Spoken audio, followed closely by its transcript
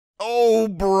Oh,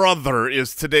 brother,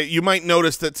 is today. You might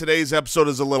notice that today's episode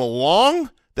is a little long.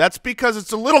 That's because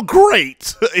it's a little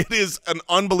great. It is an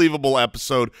unbelievable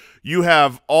episode. You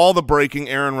have all the breaking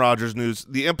Aaron Rodgers news,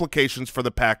 the implications for the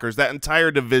Packers, that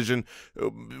entire division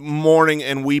mourning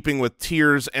and weeping with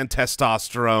tears and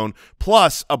testosterone,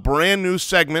 plus a brand new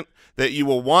segment that you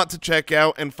will want to check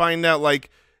out and find out, like,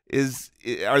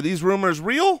 are these rumors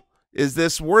real? Is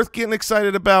this worth getting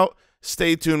excited about?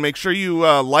 Stay tuned. Make sure you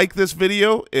like this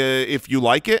video if you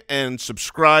like it, and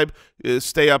subscribe.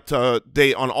 Stay up to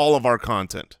date on all of our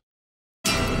content.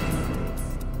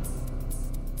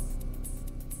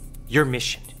 Your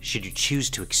mission, should you choose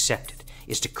to accept it,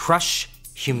 is to crush,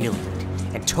 humiliate,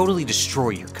 and totally destroy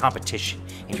your competition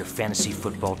in your fantasy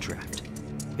football draft.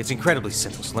 It's incredibly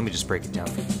simple, so let me just break it down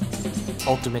for you.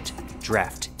 Ultimate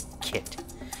Draft Kit.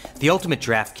 The Ultimate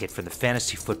Draft Kit for the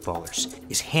fantasy footballers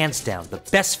is hands down the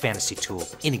best fantasy tool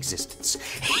in existence.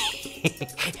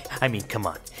 I mean, come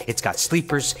on. It's got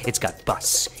sleepers, it's got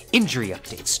busts, injury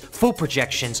updates, full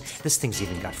projections. This thing's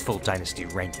even got full dynasty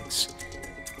rankings.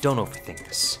 Don't overthink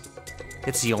this.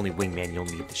 It's the only wingman you'll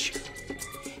need this year.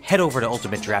 Head over to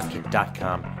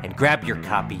ultimatedraftkit.com and grab your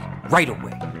copy right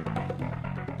away.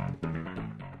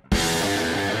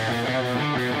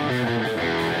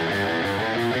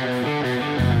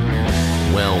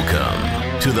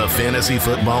 Welcome to the Fantasy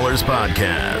Footballers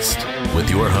Podcast with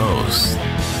your hosts,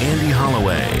 Andy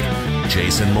Holloway,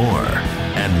 Jason Moore,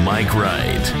 and Mike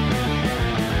Wright.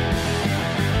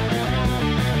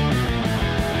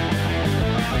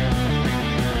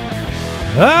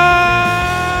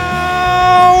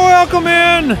 Welcome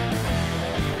in.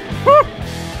 Woo.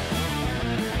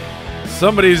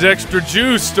 Somebody's extra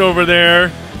juiced over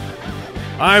there.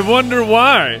 I wonder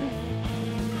why.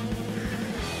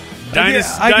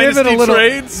 Dynasty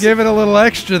Give it a little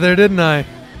extra there, didn't I?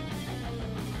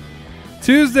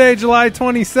 Tuesday, July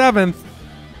 27th.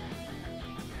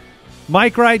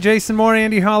 Mike Wright, Jason Moore,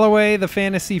 Andy Holloway, the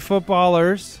Fantasy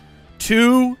Footballers.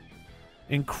 Two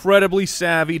incredibly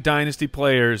savvy dynasty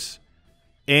players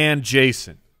and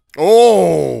Jason.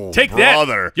 Oh, take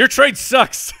brother. That. Your trade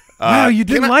sucks. Wow, you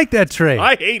didn't like that trade.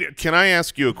 I hate it. Can I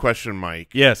ask you a question,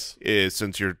 Mike? Yes.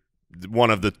 Since you're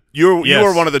one of the you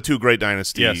are one of the two great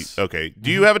dynasty. Yes. Okay. Do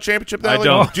you have a championship in that league?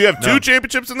 Don't. Do you have two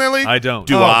championships in that league? I don't.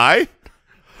 Do I?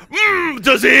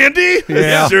 Does Andy?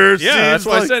 Yeah. Sure. Yeah, that's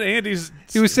why I said Andy's.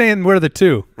 He was saying we're the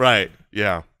two. Right.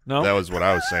 Yeah. No. That was what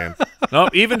I was saying. No,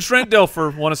 even Trent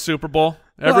Dilfer won a Super Bowl.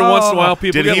 Every once in a while,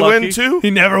 people Did get he lucky. win two? He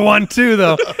never won two,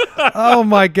 though. Oh,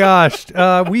 my gosh.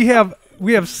 We have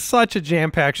such a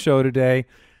jam-packed show today.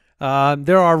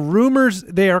 There are rumors.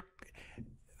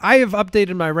 I have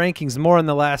updated my rankings more in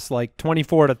the last,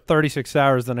 24 to 36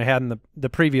 hours than I had in the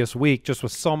previous week, just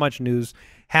with so much news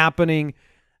happening.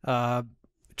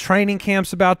 Training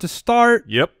camp's about to start.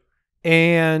 Yep.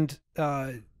 And,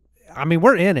 I mean,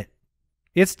 we're in it.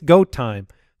 It's go time.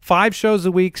 5 shows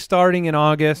a week starting in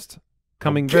August,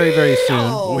 coming very, very soon.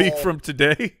 A week from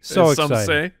today, so as exciting. some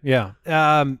say.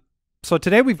 Yeah. So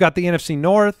today we've got the NFC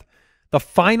North, the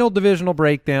final divisional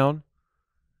breakdown,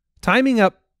 timing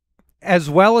up as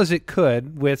well as it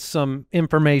could with some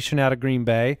information out of Green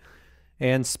Bay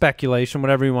and speculation,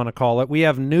 whatever you want to call it. We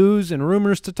have news and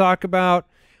rumors to talk about.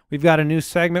 We've got a new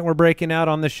segment we're breaking out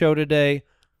on the show today.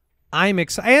 I'm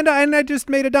excited, and I just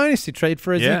made a dynasty trade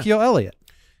for Ezekiel Elliott.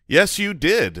 Yes, you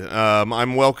did.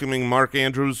 I'm welcoming Mark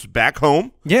Andrews back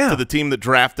home to the team that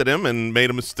drafted him and made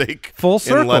a mistake Full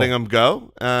circle. in letting him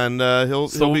go, and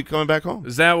he'll be coming back home.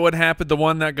 Is that what happened? The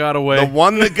one that got away? The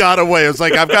one that got away. It was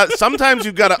like sometimes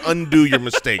you've got to undo your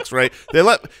mistakes, right?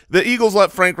 The Eagles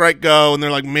let Frank Reich go, and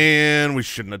they're like, man, we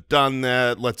shouldn't have done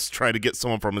that. Let's try to get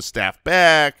someone from his staff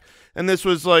back. And this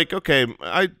was like, okay,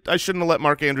 I shouldn't have let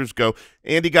Mark Andrews go.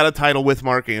 Andy got a title with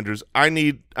Mark Andrews. I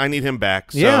need him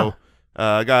back. So Yeah.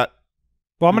 I got.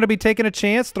 Well, I'm going to be taking a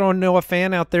chance, throwing Noah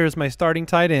Fant out there as my starting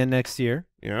tight end next year.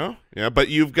 Yeah. But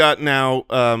you've got now,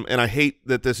 and I hate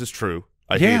that this is true.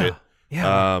 I hate it.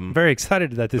 Yeah, I'm very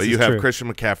excited that this is true. But you have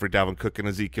Christian McCaffrey, Dalvin Cook, and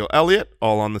Ezekiel Elliott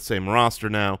all on the same roster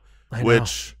now,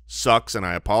 which sucks, and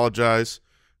I apologize.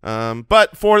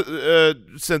 But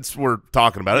since we're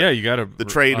talking about it, you got to. The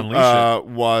trade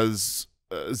was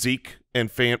Zeke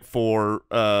and Fant for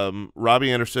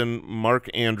Robbie Anderson, Mark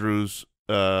Andrews,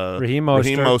 Raheem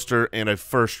Mostert, and a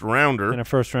first-rounder. And a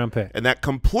first-round pick. And that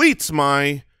completes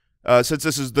my, since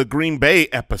this is the Green Bay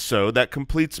episode, that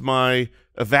completes my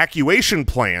evacuation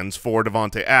plans for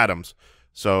Davante Adams.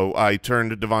 So I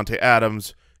turned Davante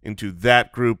Adams into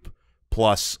that group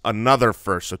plus another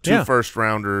first. So two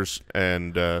first-rounders,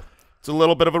 and it's a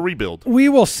little bit of a rebuild. We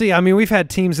will see. I mean, we've had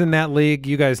teams in that league,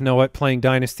 you guys know it, playing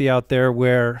Dynasty out there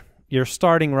where your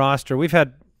starting roster, we've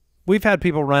had we've had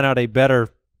people run out a better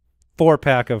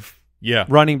 4-pack of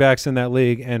running backs in that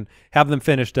league and have them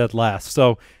finish dead last.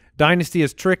 So dynasty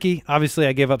is tricky. Obviously,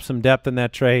 I gave up some depth in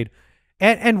that trade.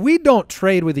 And we don't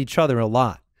trade with each other a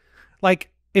lot. Like,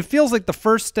 it feels like the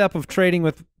first step of trading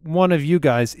with one of you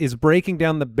guys is breaking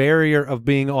down the barrier of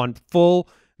being on full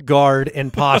guard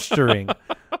and posturing.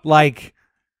 Like,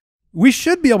 we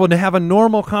should be able to have a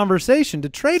normal conversation to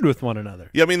trade with one another.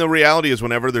 Yeah, I mean, the reality is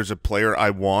whenever there's a player I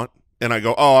want, and I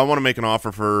go, oh, I want to make an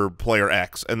offer for player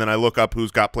X, and then I look up who's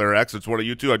got player X, it's one of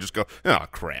you two, I just go, oh,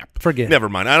 crap. Forget it. Never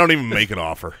mind. I don't even make an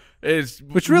offer.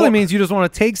 Which really means you just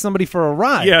want to take somebody for a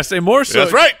ride. Yes, and more so.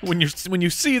 That's right. When you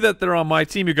see that they're on my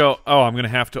team, you go, oh, I'm going to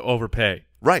have to overpay.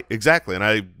 Right, exactly, and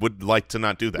I would like to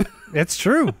not do that. It's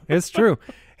true. It's true.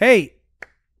 Hey,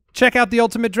 check out the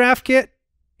Ultimate Draft Kit.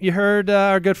 You heard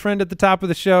our good friend at the top of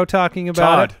the show talking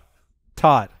about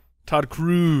Todd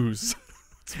Cruz.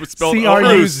 It's spelled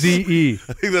C-R-U-Z-E.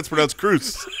 I think that's pronounced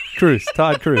Cruz.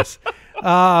 Todd Cruz.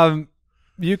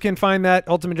 You can find that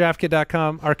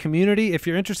ultimatedraftkit.com. Our community, if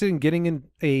you're interested in getting in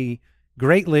a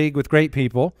great league with great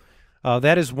people,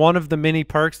 that is one of the many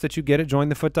perks that you get at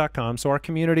jointhefoot.com. So our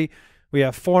community, we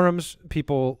have forums.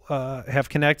 People have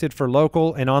connected for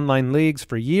local and online leagues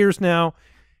for years now,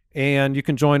 and you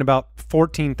can join about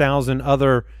 14,000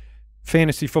 other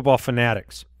fantasy football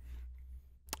fanatics.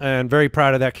 And very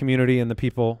proud of that community and the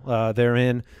people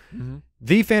therein.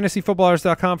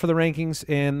 TheFantasyFootballers.com for the rankings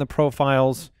and the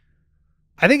profiles.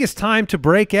 I think it's time to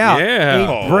break out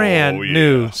a brand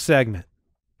new segment.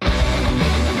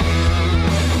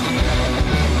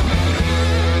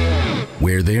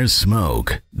 Where there's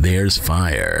smoke, there's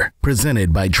fire.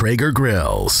 Presented by Traeger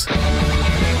Grills.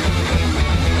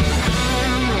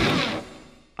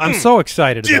 I'm so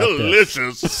excited about this.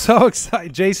 Delicious. So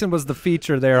excited. Jason was the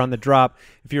feature there on the drop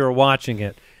if you were watching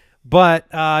it. But,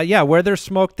 yeah, where there's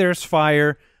smoke, there's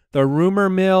fire. The rumor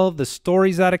mill, the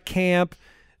stories out of camp,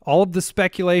 all of the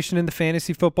speculation in the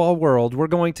fantasy football world. We're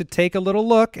going to take a little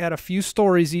look at a few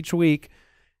stories each week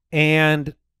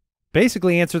and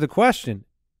basically answer the question,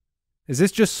 is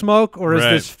this just smoke or is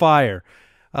this fire?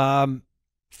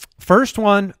 First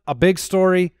one, a big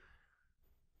story.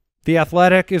 The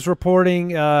Athletic is reporting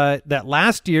that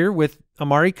last year with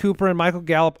Amari Cooper and Michael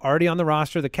Gallup already on the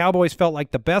roster, the Cowboys felt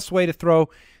like the best way to throw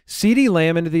CeeDee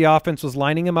Lamb into the offense was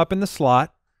lining him up in the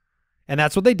slot. And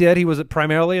that's what they did. He was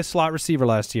primarily a slot receiver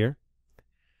last year.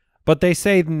 But they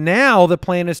say now the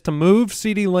plan is to move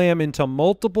CeeDee Lamb into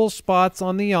multiple spots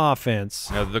on the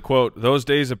offense. Now, the quote, those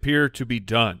days appear to be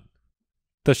done.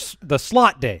 The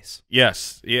slot days.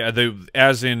 Yes. Yeah,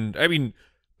 as in, I mean,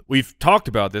 we've talked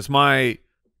about this. My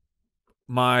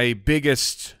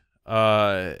biggest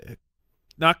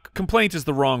not complaint is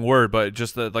the wrong word, but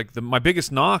just my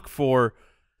biggest knock for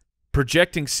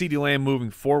projecting CeeDee Lamb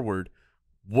moving forward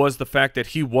was the fact that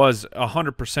he was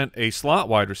 100% a slot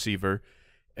wide receiver,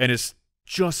 and it's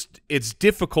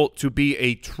difficult to be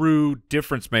a true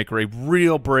difference maker, a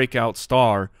real breakout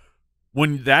star,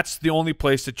 when that's the only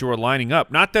place that you are lining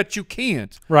up. Not that you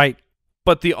can't, right?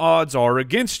 But the odds are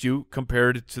against you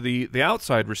compared to the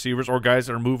outside receivers or guys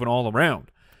that are moving all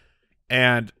around.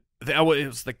 And it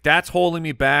was like that's holding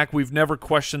me back. We've never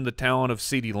questioned the talent of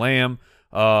CeeDee Lamb.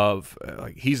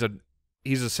 He's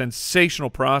a sensational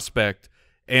prospect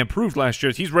and proved last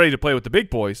year he's ready to play with the big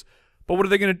boys. But what are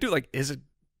they going to do? Like, is it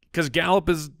because Gallup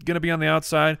is going to be on the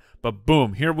outside? But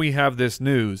boom, here we have this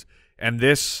news, and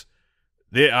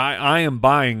I am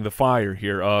buying the fire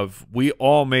here of we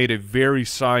all made a very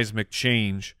seismic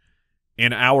change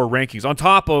in our rankings. On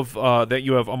top of that,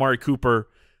 you have Amari Cooper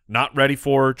not ready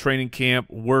for training camp,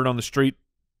 word on the street,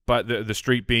 but the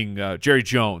street being Jerry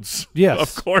Jones.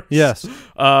 Yes. Of course. Yes.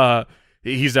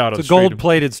 He's out of the street. It's a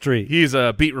gold-plated street. He's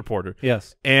a beat reporter.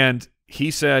 Yes. And he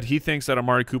said he thinks that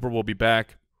Amari Cooper will be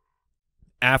back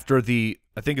after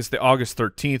I think it's the August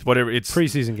 13th, whatever. It's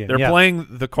preseason game. They're playing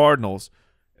the Cardinals,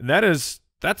 and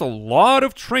that's a lot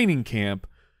of training camp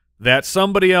that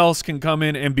somebody else can come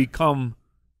in and become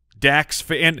Dak's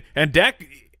fan. And Dak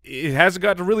hasn't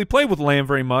got to really play with Lamb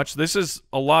very much. This is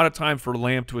a lot of time for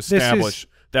Lamb to establish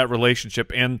that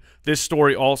relationship. And this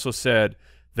story also said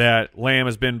that Lamb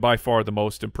has been by far the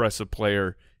most impressive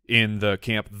player in the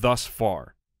camp thus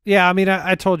far. Yeah, I mean,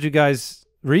 I told you guys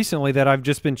recently that I've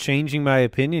just been changing my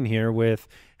opinion here with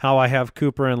how I have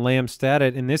Cooper and Lamb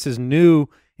statted, and this is new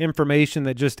information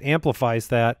that just amplifies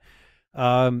that.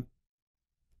 There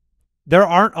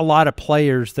aren't a lot of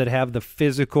players that have the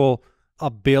physical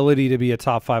ability to be a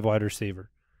top 5 wide receiver.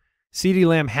 CeeDee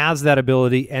Lamb has that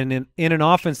ability, and in an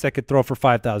offense that could throw for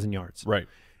 5,000 yards. Right.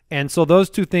 And so those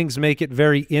two things make it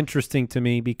very interesting to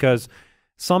me because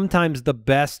sometimes the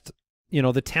best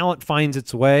the talent finds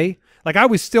its way. Like I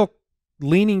was still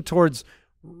leaning towards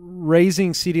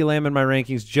raising CeeDee Lamb in my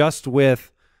rankings just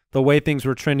with the way things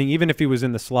were trending, even if he was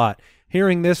in the slot.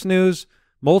 Hearing this news,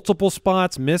 multiple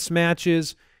spots,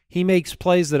 mismatches, he makes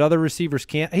plays that other receivers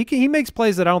can't. He makes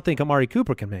plays that I don't think Amari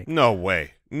Cooper can make. No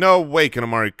way. No way can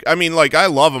Amari. I mean, like, I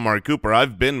love Amari Cooper.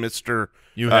 I've been Mr.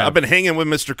 I've been hanging with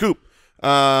Mr. Coop.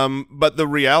 But the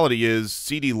reality is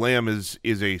CeeDee Lamb is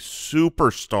a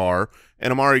superstar,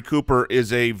 and Amari Cooper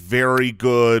is a very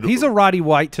good. He's a Roddy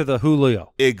White to the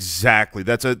Julio. Exactly.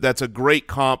 That's a great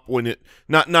comp when it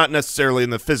not necessarily in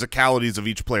the physicalities of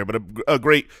each player, but a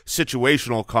great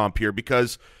situational comp here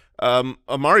because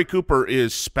Amari Cooper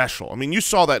is special. I mean, you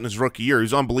saw that in his rookie year.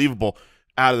 He's unbelievable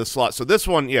out of the slot. So this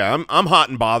one, yeah, I'm hot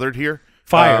and bothered here.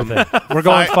 Fire, then. We're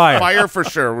going fire. Fire for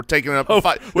sure. We're taking it up.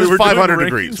 We're 500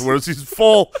 degrees. Whereas he's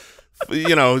full, he's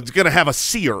going to have a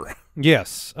sear.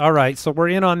 Yes. All right. So we're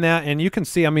in on that. And you can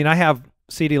see, I mean, I have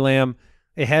CeeDee Lamb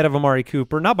ahead of Amari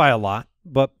Cooper, not by a lot,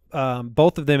 but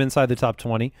both of them inside the top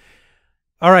 20.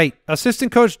 All right.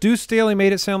 Assistant coach Deuce Staley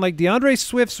made it sound like DeAndre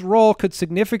Swift's role could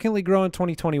significantly grow in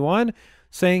 2021,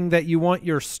 saying that you want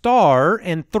your star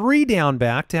and 3 down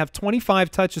back to have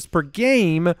 25 touches per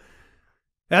game.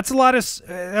 That's a lot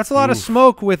of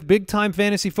smoke with big time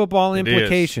fantasy football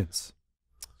implications.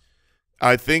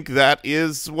 I think that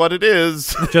is what it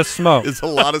is. Just smoke. It's a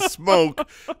lot of smoke.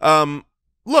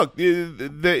 Look,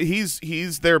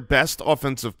 he's their best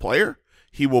offensive player.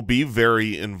 He will be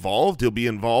very involved. He'll be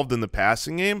involved in the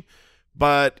passing game,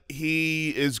 but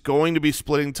he is going to be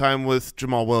splitting time with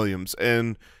Jamal Williams.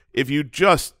 And if you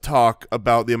just talk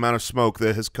about the amount of smoke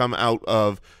that has come out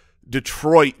of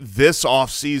Detroit this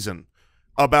offseason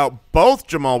about both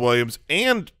Jamal Williams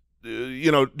and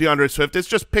DeAndre Swift, it's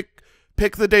just pick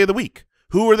the day of the week.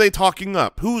 Who are they talking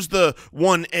up? Who's the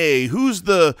 1A? Who's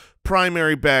the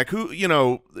primary back? Who's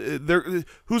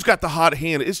got the hot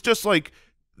hand? It's just like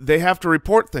they have to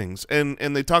report things, and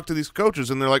they talk to these coaches,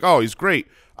 and they're like, oh, he's great.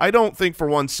 I don't think for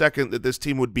 1 second that this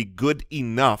team would be good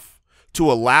enough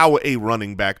to allow a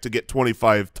running back to get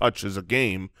 25 touches a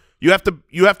game. You have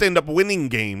to end up winning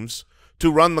games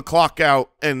to run the clock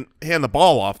out and hand the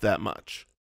ball off that much.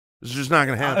 It's just not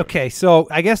going to happen. Okay, so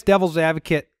I guess devil's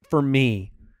advocate for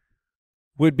me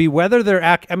would be whether they're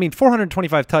 – I mean,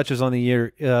 425 touches on the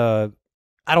year,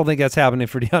 I don't think that's happening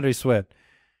for DeAndre Swift.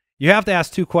 You have to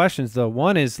ask 2 questions, though.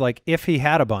 One is, like, if he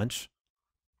had a bunch,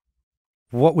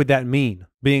 what would that mean,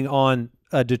 being on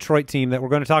a Detroit team that we're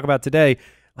going to talk about today?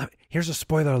 Here's a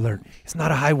spoiler alert. It's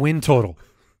not a high win total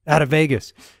out of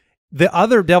Vegas. The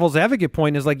other devil's advocate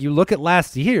point is, like, you look at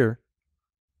last year,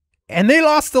 and they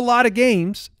lost a lot of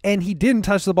games, and he didn't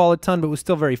touch the ball a ton, but was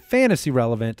still very fantasy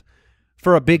relevant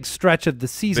for a big stretch of the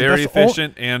season. Very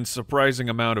efficient and surprising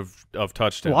amount of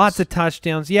touchdowns. Lots of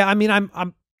touchdowns. Yeah, I mean,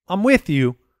 I'm with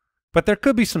you, but there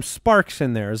could be some sparks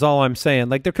in there is all I'm saying.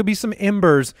 Like, there could be some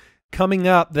embers coming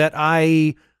up that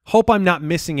I hope I'm not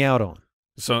missing out on.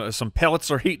 So some pellets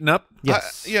are heating up.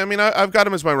 Yes. I mean, I've got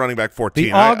him as my running back 14.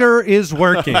 The auger is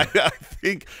working. I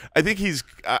think he's.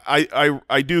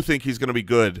 I do think he's going to be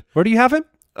good. Where do you have him?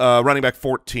 Running back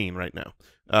 14 right now.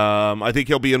 I think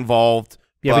he'll be involved.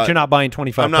 Yeah, but you're not buying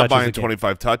 25 touches. I'm not buying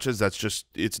 25 touches. That's just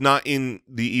 – it's not in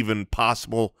the even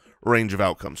possible range of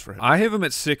outcomes for him. I have him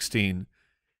at 16,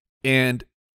 and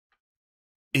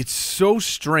it's so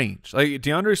strange. Like,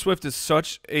 DeAndre Swift is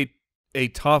such a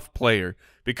tough player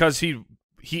because he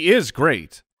is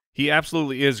great. He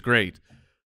absolutely is great.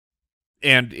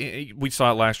 And we saw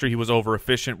it last year. He was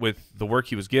over-efficient with the work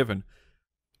he was given.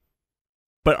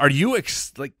 But are you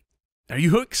excited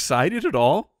at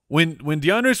all? When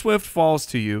DeAndre Swift falls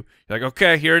to you, you're like,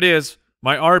 okay, here it is,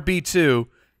 my RB2,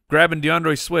 grabbing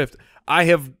DeAndre Swift. I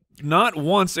have not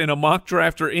once in a mock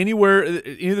draft or anywhere,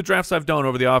 any of the drafts I've done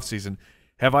over the offseason,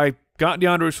 have I got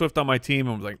DeAndre Swift on my team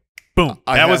and was like, boom.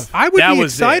 I would be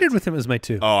excited with him as my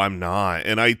 2. Oh, I'm not,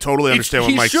 and I totally understand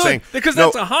what Mike's saying. Because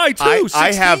that's a high 2.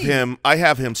 I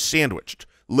have him sandwiched,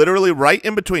 literally right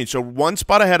in between. So one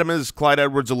spot ahead of him is Clyde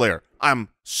Edwards-Helaire. I'm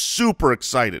super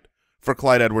excited for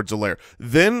Clyde Edwards-Helaire.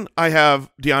 Then I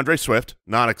have DeAndre Swift,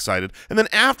 not excited. And then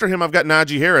after him, I've got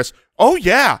Najee Harris. Oh,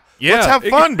 yeah. Let's have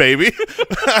fun, baby.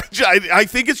 I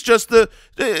think it's just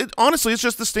honestly, it's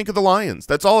just the stink of the Lions.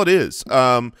 That's all it is.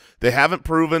 They haven't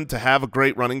proven to have a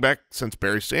great running back since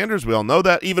Barry Sanders. We all know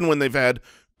that. Even when they've had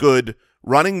good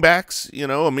running backs,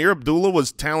 Amir Abdullah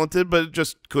was talented, but it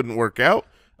just couldn't work out.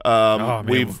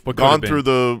 We've gone through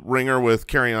the ringer with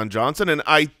Kerryon Johnson, and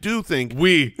I do think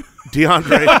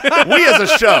DeAndre, we as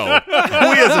a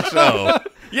show,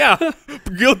 yeah,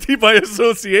 guilty by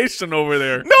association over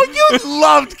there. No, you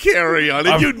loved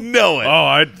Kerryon, and you know it.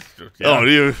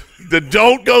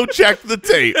 Don't go check the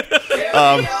tape.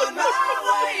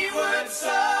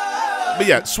 But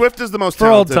yeah, Swift is the most For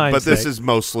old talented, time's but this sake. is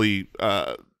mostly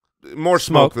more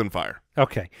smoke than fire.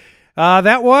 Okay.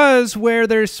 That was Where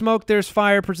There's Smoke, There's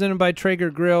Fire, presented by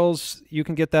Traeger Grills. You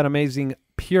can get that amazing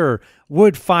pure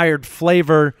wood-fired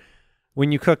flavor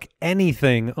when you cook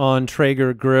anything on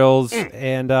Traeger Grills.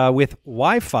 And with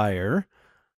Wi-Fi,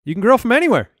 you can grill from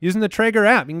anywhere using the Traeger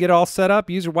app. You can get it all set up,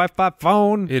 use your Wi-Fi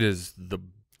phone. It is the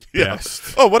Yeah.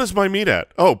 best. Oh, what is my meat at?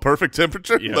 Oh, perfect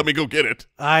temperature? Yeah. Let me go get it.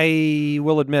 I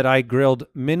will admit I grilled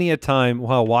many a time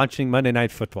while watching Monday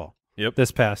Night Football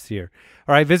this past year.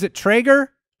 All right, visit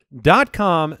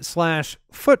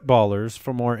Traeger.com/footballers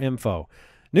for more info.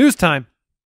 News time.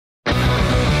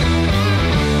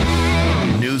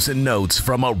 News and notes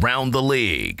from around the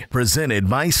league, presented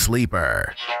by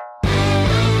Sleeper.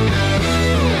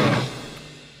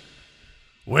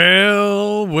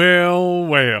 Well.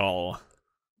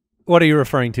 What are you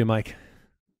referring to, Mike?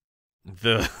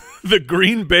 The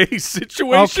Green Bay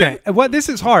situation. Okay. What? This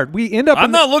is hard. We end up.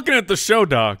 I'm not looking at the show,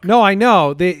 Doc. No, I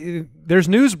know. There's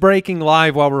news breaking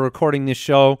live while we're recording this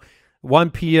show,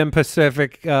 1 p.m.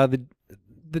 Pacific, the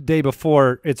day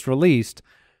before it's released,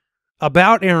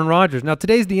 about Aaron Rodgers. Now,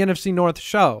 today's the NFC North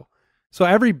show, so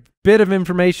every bit of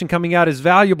information coming out is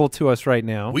valuable to us right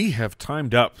now. We have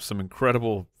timed up some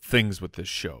incredible things with this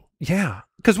show. Yeah,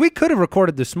 because we could have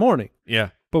recorded this morning, Yeah.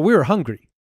 but we were hungry,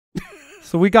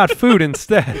 so we got food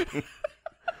instead.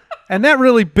 And that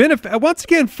really once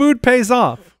again, food pays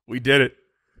off. We did it.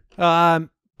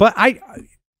 But I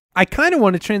kind of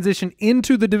want to transition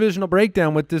into the divisional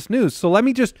breakdown with this news. So let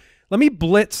me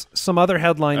blitz some other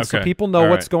headlines so Okay. people know All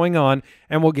what's right. going on,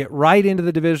 and we'll get right into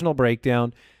the divisional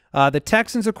breakdown. The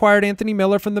Texans acquired Anthony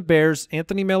Miller from the Bears.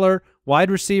 Anthony Miller,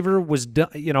 wide receiver, was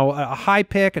a high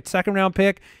pick, a second-round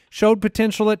pick, showed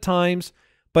potential at times,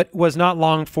 but was not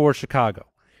long for Chicago.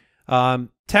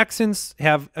 Texans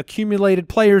have accumulated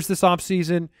players this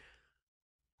offseason.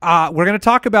 We're going to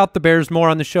talk about the Bears more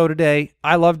on the show today.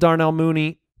 I love Darnell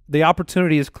Mooney. The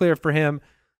opportunity is clear for him,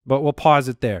 but we'll pause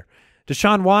it there.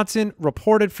 Deshaun Watson,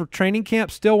 reported for training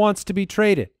camp, still wants to be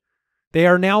traded. They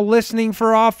are now listening to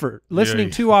offers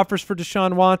for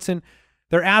Deshaun Watson.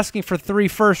 They're asking for 3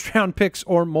 first-round picks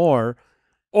or more.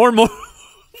 Or more.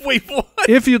 Wait, what?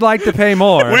 If you'd like to pay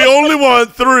more. We only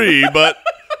want 3, but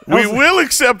we will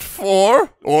accept 4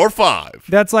 or 5.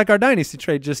 That's like our dynasty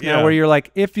trade just now, Yeah. where you're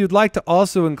like, if you'd like to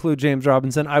also include James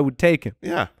Robinson, I would take him.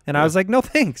 Yeah. And I was like, no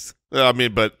thanks. I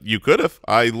mean, but you could have.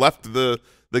 I left the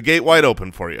gate wide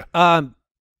open for you.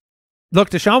 Look,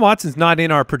 Deshaun Watson's not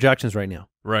in our projections right now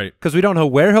Right. because we don't know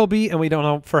where he'll be and we don't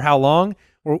know for how long.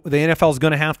 The NFL is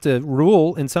going to have to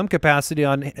rule in some capacity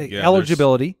on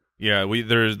eligibility.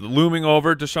 There's looming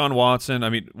over Deshaun Watson. I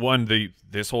mean,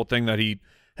 this whole thing that he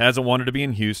hasn't wanted to be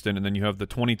in Houston, and then you have the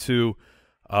 22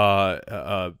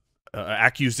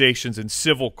 accusations in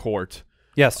civil court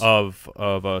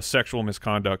of sexual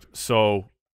misconduct. So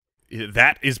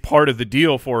that is part of the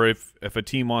deal for if a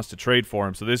team wants to trade for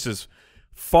him. So this is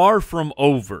far from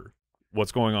over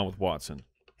what's going on with Watson.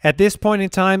 At this point in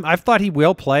time, I've thought he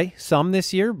will play some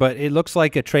this year, but it looks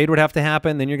like a trade would have to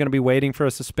happen. Then you're going to be waiting for a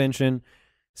suspension.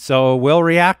 So we'll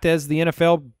react as the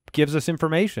NFL gives us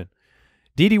information.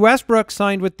 D.D. Westbrook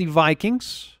signed with the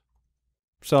Vikings.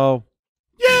 So,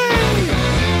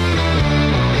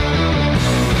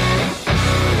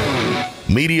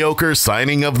 Mediocre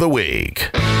signing of the week.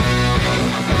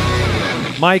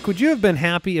 Mike, would you have been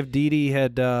happy if D.D.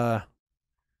 had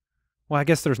well, I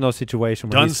guess there's no situation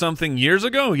where Done something years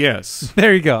ago? Yes.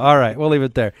 There you go. All right, we'll leave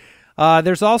it there.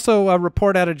 There's also a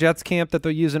report out of Jets camp that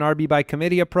they'll use an RB by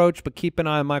committee approach, but keep an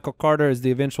eye on Michael Carter as the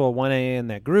eventual 1A in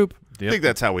that group. I think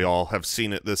that's how we all have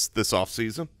seen it this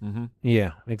offseason. Mm-hmm.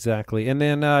 Yeah, exactly. And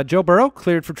then Joe Burrow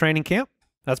cleared for training camp.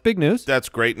 That's big news. That's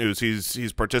great news.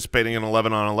 He's participating in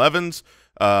 11-on-11s.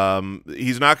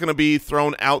 He's not going to be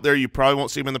thrown out there. You probably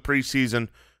won't see him in the preseason.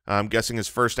 I'm guessing his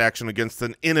first action against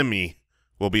an enemy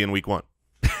will be in week 1.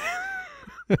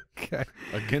 Okay.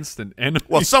 Against an enemy.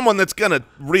 Well, someone that's going to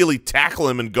really tackle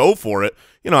him and go for it.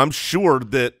 I'm sure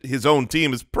that his own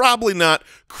team is probably not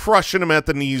crushing him at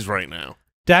the knees right now.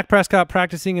 Dak Prescott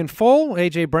practicing in full.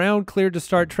 A.J. Brown cleared to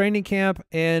start training camp,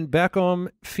 and Beckham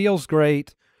feels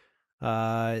great.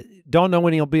 Don't know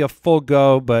when he'll be a full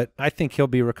go, but I think he'll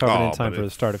be recovered in time for the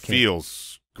start of camp.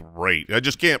 Feels great. I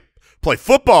just can't play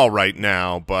football right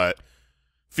now, but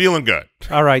feeling good.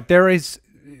 All right, there is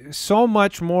so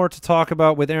much more to talk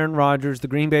about with Aaron Rodgers, the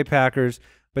Green Bay Packers,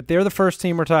 but they're the first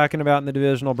team we're talking about in the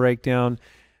divisional breakdown,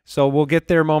 so we'll get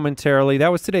there momentarily.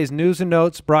 That was today's news and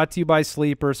notes brought to you by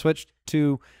Sleeper. Switch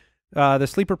to the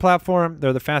Sleeper platform.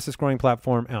 They're the fastest-growing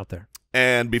platform out there.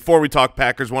 And before we talk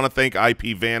Packers, want to thank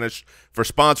IPVanish for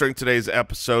sponsoring today's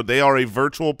episode. They are a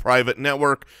virtual private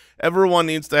network. Everyone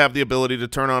needs to have the ability to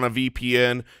turn on a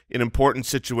VPN in important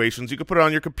situations. You can put it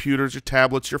on your computers, your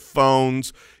tablets, your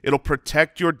phones. It'll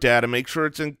protect your data, make sure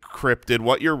it's encrypted,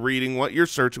 what you're reading, what you're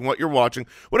searching, what you're watching,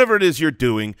 whatever it is you're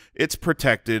doing, it's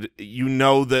protected. You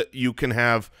know that you can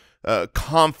have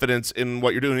confidence in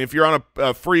what you're doing. If you're on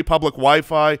a free public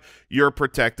Wi-Fi, you're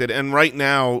protected. And right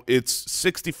now, it's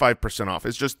 65% off.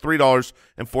 It's just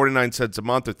 $3.49 a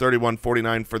month, or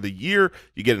 $31.49 for the year.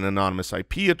 You get an anonymous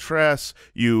IP address.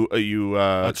 You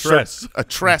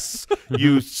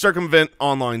circumvent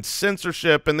online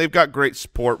censorship, and they've got great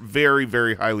support. Very,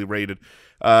 very highly rated.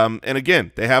 And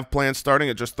again, they have plans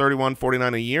starting at just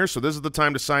 $31.49 a year. So this is the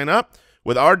time to sign up.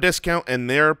 With our discount and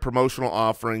their promotional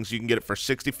offerings, you can get it for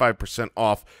 65%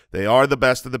 off. They are the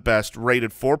best of the best, rated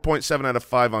 4.7 out of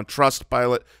 5 on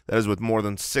Trustpilot. That is with more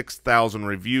than 6,000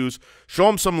 reviews. Show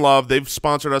them some love. They've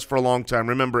sponsored us for a long time.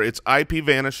 Remember, it's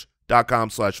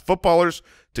ipvanish.com/footballers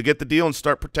to get the deal and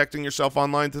start protecting yourself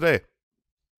online today.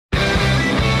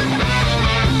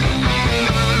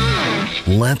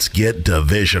 Let's get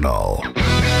divisional.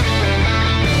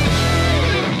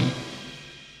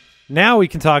 Now we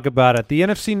can talk about it. The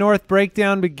NFC North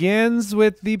Breakdown begins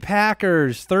with the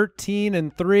Packers,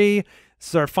 13-3. This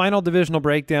is our final divisional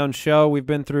breakdown show. We've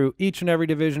been through each and every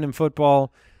division in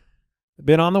football.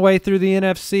 Been on the way through the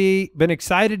NFC. Been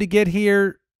excited to get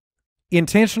here.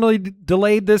 Intentionally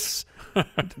delayed this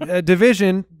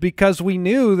division because we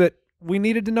knew that we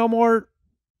needed to know more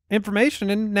information,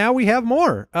 and now we have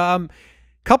more.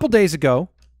 Couple days ago,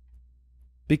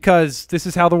 because this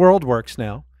is how the world works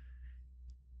now,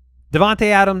 Davante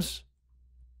Adams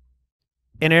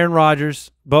and Aaron Rodgers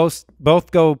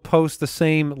both go post the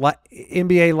same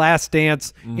NBA Last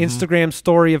Dance Instagram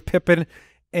story of Pippen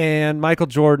and Michael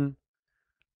Jordan.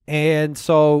 And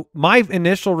so my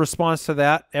initial response to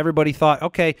that, everybody thought,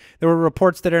 okay, there were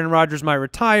reports that Aaron Rodgers might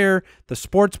retire. The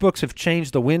sports books have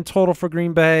changed the win total for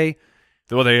Green Bay.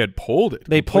 Well, they had pulled it.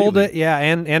 They pulled it, yeah,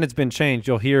 and it's been changed.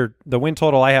 You'll hear the win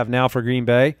total I have now for Green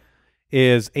Bay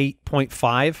is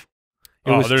 8.5. It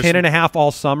was 10.5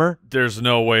 all summer. There's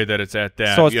no way that it's at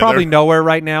that. So it's probably nowhere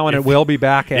right now, and it will be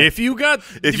back at. If you can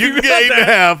get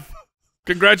 8.5,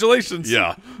 congratulations.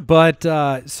 Yeah. But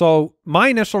so my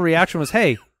initial reaction was,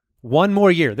 hey, one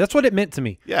more year. That's what it meant to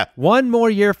me. Yeah. One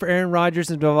more year for Aaron Rodgers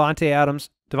and Davante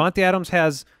Adams. Davante Adams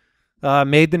has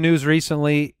made the news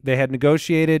recently. They had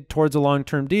negotiated towards a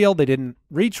long-term deal. They didn't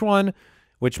reach one,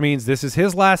 which means this is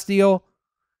his last deal.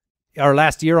 Our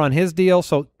last year on his deal,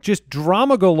 so just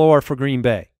drama galore for Green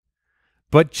Bay.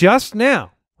 But just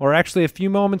now, or actually a few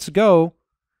moments ago,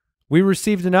 we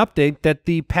received an update that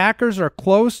the Packers are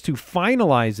close to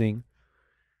finalizing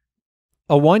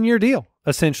a one-year deal,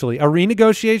 essentially, a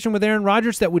renegotiation with Aaron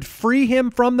Rodgers that would free him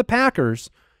from the Packers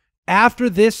after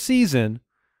this season,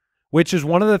 which is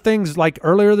one of the things, like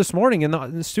earlier this morning in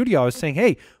the studio, I was saying,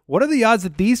 hey, what are the odds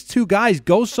that these two guys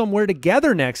go somewhere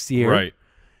together next year? Right.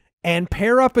 And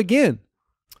pair up again.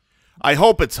 I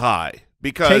hope it's high,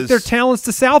 because take their talents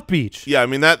to South Beach. Yeah, I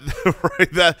mean that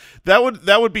right,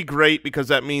 that would be great, because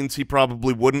that means he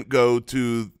probably wouldn't go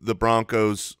to the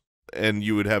Broncos, and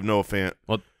you would have Noah Fant.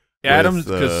 Well, Adams,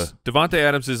 because Davante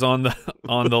Adams is on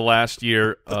the last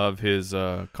year of his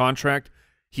contract.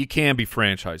 He can be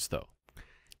franchised though.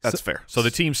 That's fair. So the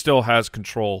team still has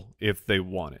control if they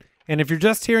want it. And if you're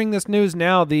just hearing this news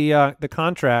now, the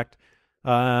contract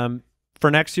for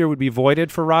next year would be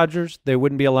voided for Rodgers. They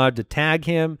wouldn't be allowed to tag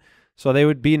him, so they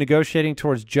would be negotiating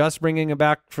towards just bringing him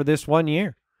back for this 1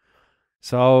 year.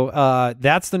 So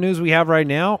that's the news we have right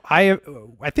now. I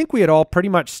think we had all pretty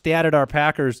much statted our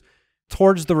Packers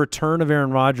towards the return of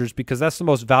Aaron Rodgers, because that's the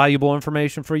most valuable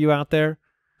information for you out there.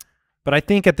 But I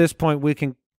think at this point we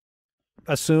can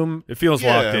assume it feels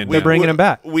locked in. They're bringing him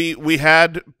back. We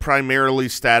had primarily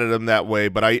statted him that way,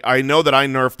 but I know that I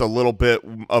nerfed a little bit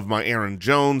of my Aaron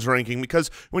Jones ranking,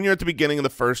 because when you're at the beginning of the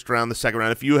first round, the second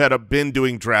round, if you had been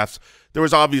doing drafts, there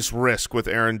was obvious risk with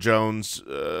Aaron Jones,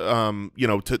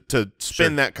 to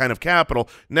spend that kind of capital.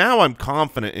 Now I'm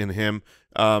confident in him.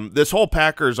 This whole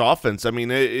Packers offense, I mean,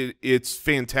 it's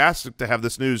fantastic to have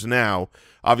this news now.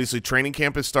 Obviously, training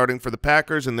camp is starting for the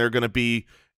Packers, and they're going to be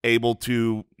able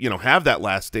to, have that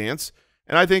last dance.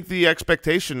 And I think the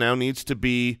expectation now needs to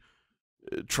be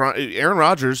Aaron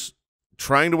Rodgers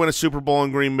trying to win a Super Bowl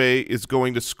in Green Bay is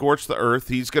going to scorch the earth.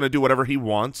 He's going to do whatever he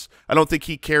wants. I don't think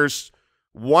he cares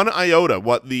one iota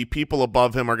what the people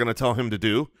above him are going to tell him to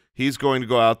do. He's going to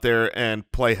go out there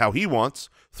and play how he wants,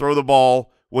 throw the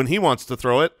ball when he wants to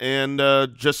throw it, and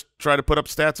just try to put up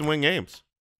stats and win games.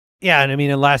 Yeah, and I mean,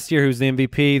 and last year he was the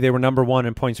MVP. They were #1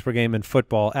 in points per game in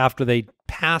football after they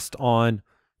passed on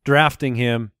drafting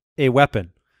him a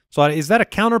weapon. So is that a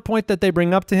counterpoint that they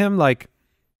bring up to him? Like,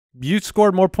 you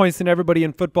scored more points than everybody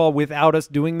in football without us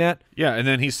doing that? Yeah, and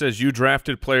then he says you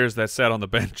drafted players that sat on the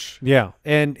bench. Yeah,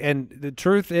 and the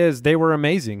truth is they were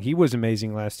amazing. He was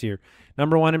amazing last year.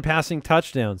 #1 in passing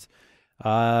touchdowns.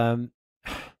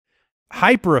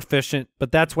 Hyper efficient,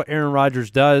 but that's what Aaron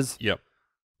Rodgers does. Yep.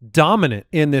 Dominant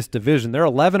in this division. They're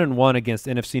 11-1 against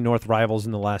NFC North rivals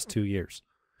in the last 2 years.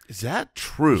 Is that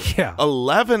true? Yeah.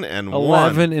 11-1.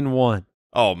 11-1.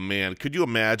 Oh, man. Could you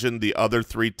imagine the other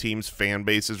 3 teams' fan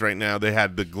bases right now? They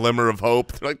had the glimmer of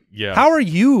hope. They're like, yeah. How are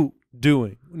you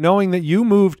doing, knowing that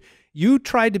you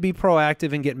tried to be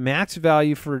proactive and get max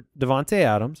value for Davante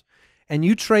Adams, and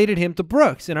you traded him to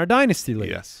Brooks in our Dynasty League?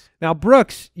 yes. Now,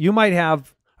 Brooks, you might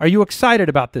have – are you excited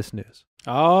about this news?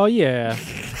 Oh, yeah.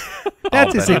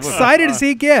 That's as excited as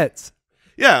he gets.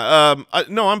 Yeah,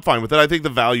 no, I'm fine with it. I think the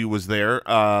value was there.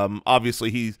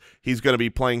 Obviously, he's going to be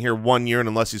playing here 1 year, and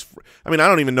unless he's – I mean, I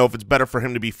don't even know if it's better for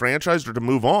him to be franchised or to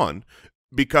move on,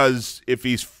 because if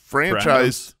he's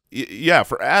franchised – yeah,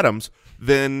 for Adams,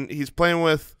 then he's playing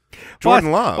with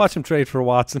Jordan Love. Watch him trade for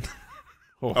Watson.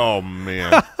 Oh,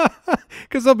 man.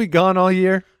 Because they'll be gone all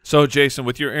year. So, Jason,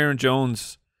 with your Aaron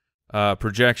Jones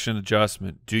projection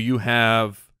adjustment, do you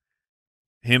have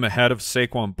him ahead of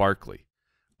Saquon Barkley?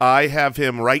 I have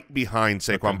him right behind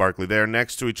Saquon Barkley. They're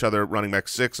next to each other, running back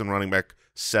 6 and running back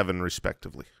 7,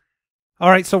 respectively.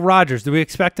 All right, so Rodgers, do we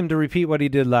expect him to repeat what he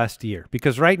did last year?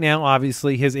 Because right now,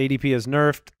 obviously, his ADP is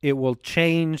nerfed. It will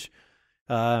change.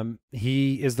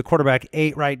 He is the quarterback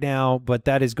 8 right now, but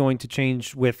that is going to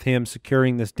change with him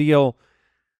securing this deal.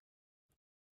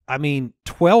 I mean,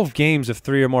 12 games of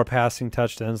 3 or more passing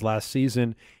touchdowns last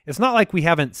season. It's not like we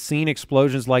haven't seen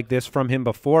explosions like this from him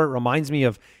before. It reminds me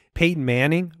of Peyton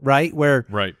Manning, right? Where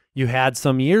you had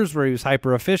some years where he was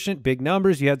hyper efficient, big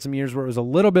numbers. You had some years where it was a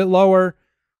little bit lower.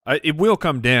 It will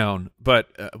come down, but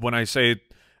when I say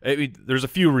there's a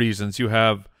few reasons. You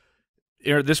have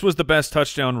this was the best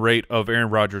touchdown rate of Aaron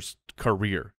Rodgers'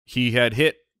 career. He had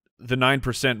hit the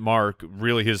 9% mark,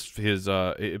 really his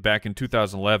back in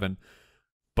 2011,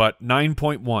 but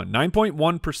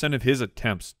 9.1% of his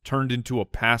attempts turned into a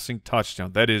passing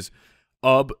touchdown. That is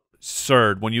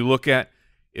absurd. When you look at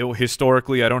it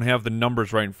historically, I don't have the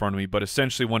numbers right in front of me, but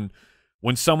essentially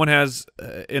when someone has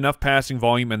enough passing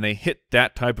volume and they hit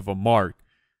that type of a mark,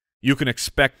 you can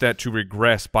expect that to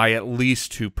regress by at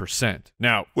least 2%.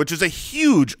 Now, which is a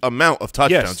huge amount of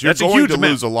touchdowns. Yes, You're going to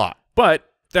lose a lot. But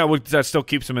that still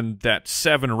keeps him in that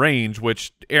 7 range,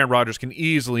 which Aaron Rodgers can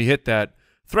easily hit that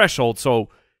threshold. So,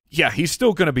 yeah, he's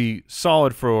still going to be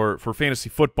solid for fantasy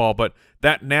football, but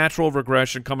that natural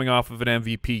regression coming off of an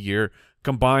MVP year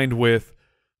combined with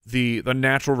the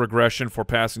natural regression for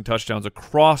passing touchdowns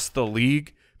across the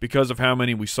league because of how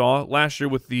many we saw last year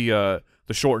with the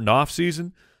shortened off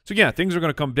season. So yeah, things are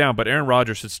going to come down, but Aaron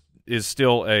Rodgers should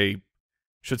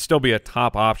still be a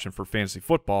top option for fantasy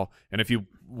football. And if you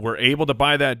were able to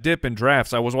buy that dip in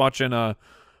drafts, I was watching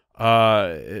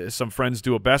some friends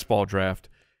do a best ball draft,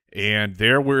 and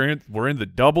we're in the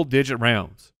double-digit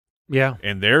rounds. Yeah,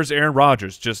 and there's Aaron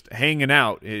Rodgers just hanging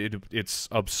out. It's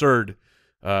absurd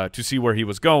to see where he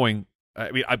was going.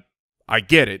 I mean, I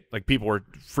get it. Like, people were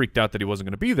freaked out that he wasn't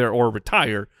going to be there or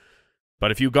retire, but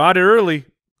if you got it early,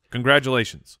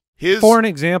 congratulations. For an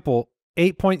example,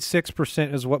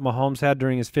 8.6% is what Mahomes had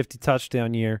during his 50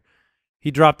 touchdown year. He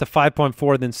dropped to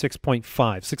 5.4, then 6.5.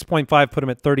 6.5 put him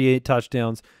at 38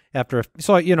 touchdowns after.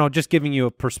 So, just giving you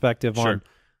a perspective on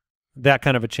that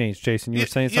kind of a change. Jason, you were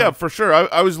saying something? Yeah, for sure.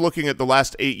 I was looking at the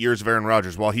last 8 years of Aaron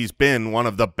Rodgers. While he's been one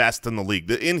of the best in the league,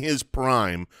 in his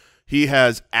prime, he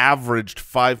has averaged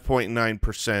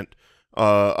 5.9%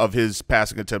 of his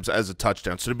passing attempts as a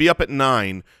touchdown. So to be up at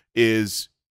 9 is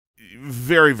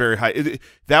very, very high.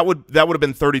 That would have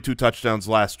been 32 touchdowns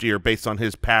last year based on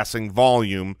his passing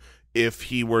volume if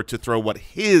he were to throw what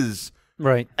his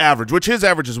average, which his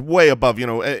average is way above.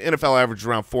 NFL average is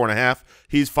around 4.5.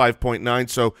 He's 5.9.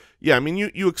 So yeah, I mean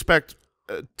you expect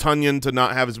Tunyon to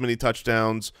not have as many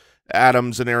touchdowns,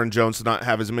 Adams and Aaron Jones to not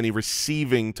have as many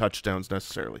receiving touchdowns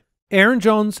necessarily. Aaron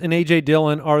Jones and A.J.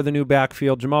 Dillon are the new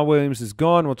backfield. Jamal Williams is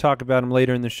gone. We'll talk about him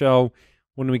later in the show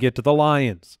when we get to the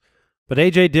Lions. But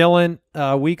A.J. Dillon,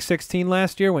 week 16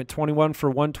 last year, went 21 for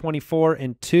 124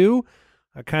 and 2.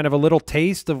 Kind of a little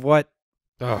taste of what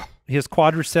his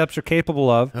quadriceps are capable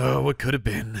of. Oh, what could have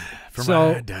been for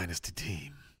my dynasty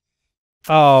team.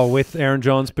 Oh, with Aaron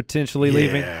Jones potentially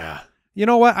leaving. Yeah. You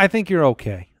know what? I think you're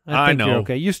okay. I think know. you're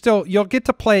okay. You'll get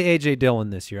to play A.J.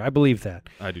 Dillon this year. I believe that.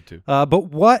 I do too.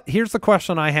 But here's the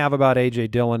question I have about A.J.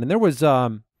 Dillon, and there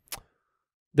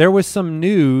was some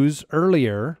news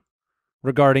earlier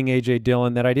regarding A.J.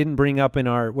 Dillon that I didn't bring up in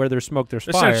our Where There's Smoke, There's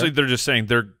Fire. Essentially, they're just saying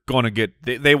they're going to get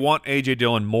they want A.J.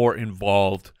 Dillon more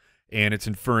involved, and it's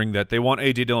inferring that they want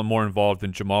A.J. Dillon more involved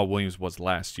than Jamal Williams was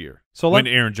last year when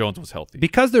Aaron Jones was healthy.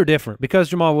 Because they're different, because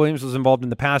Jamal Williams was involved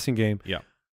in the passing game. Yeah.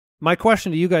 My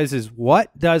question to you guys is,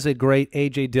 what does a great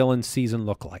A.J. Dillon season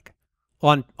look like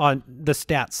on the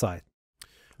stats side?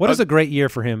 What is a great year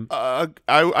for him?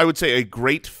 I would say a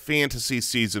great fantasy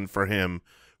season for him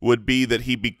would be that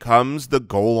he becomes the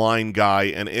goal line guy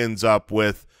and ends up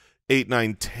with 8,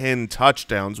 9, 10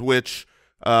 touchdowns, which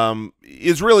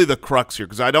is really the crux here,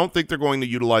 because I don't think they're going to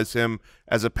utilize him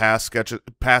as a pass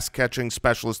catching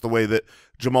specialist the way that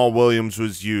Jamal Williams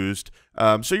was used.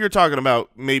 So you're talking about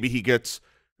maybe he gets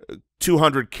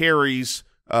 200 carries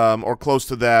or close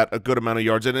to that, a good amount of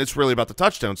yards, and it's really about the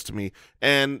touchdowns to me.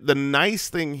 And the nice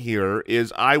thing here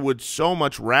is I would so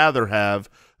much rather have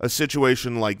a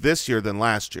situation like this year than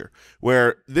last year,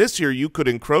 where this year you could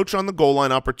encroach on the goal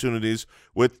line opportunities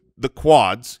with the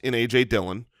quads in A.J.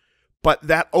 Dillon, but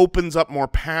that opens up more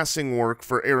passing work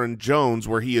for Aaron Jones,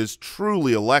 where he is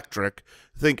truly electric.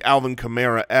 Think Alvin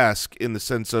Kamara-esque in the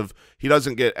sense of he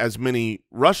doesn't get as many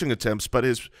rushing attempts, but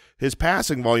his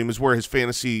passing volume is where his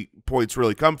fantasy points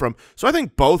really come from. So I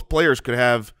think both players could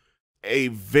have a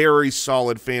very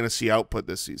solid fantasy output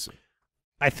this season.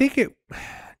 I think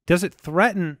does it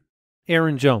threaten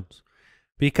Aaron Jones,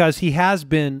 because he has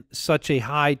been such a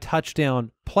high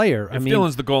touchdown player. If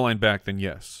Dillon's the goal line back, then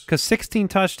yes. Because 16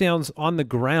 touchdowns on the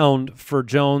ground for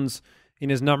Jones in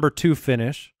his number 2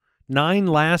 finish, 9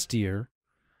 last year.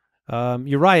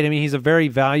 You're right. I mean, he's a very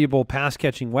valuable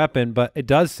pass-catching weapon, but it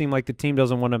does seem like the team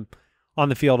doesn't want him on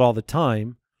the field all the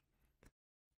time.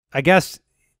 I guess,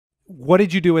 what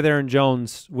did you do with Aaron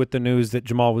Jones with the news that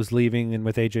Jamal was leaving and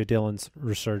with A.J. Dillon's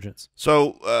resurgence?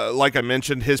 So, like I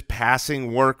mentioned, his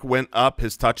passing work went up.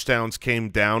 His touchdowns came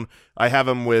down. I have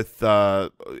him with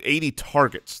 80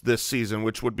 targets this season,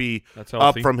 which would be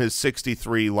up from his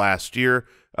 63 last year.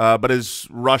 But his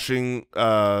rushing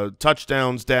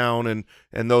touchdowns down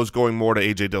and those going more to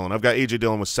A.J. Dillon. I've got A.J.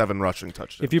 Dillon with 7 rushing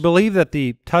touchdowns. If you believe that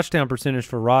the touchdown percentage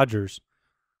for Rodgers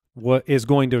is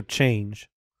going to change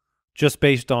just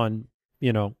based on,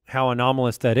 how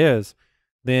anomalous that is,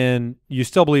 then you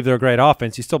still believe they're a great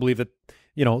offense. You still believe that,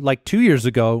 like 2 years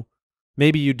ago,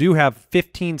 maybe you do have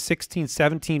 15, 16,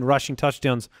 17 rushing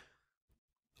touchdowns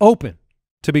open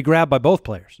to be grabbed by both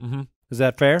players. Mm-hmm. Is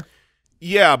that fair?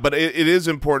 Yeah, but it is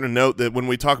important to note that when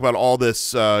we talk about all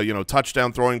this,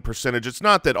 touchdown throwing percentage, it's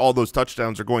not that all those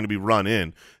touchdowns are going to be run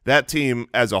in. That team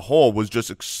as a whole was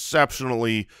just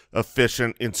exceptionally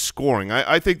efficient in scoring.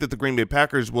 I think that the Green Bay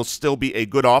Packers will still be a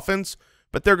good offense,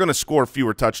 but they're going to score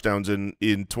fewer touchdowns in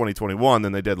 2021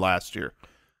 than they did last year.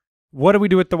 What do we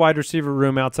do with the wide receiver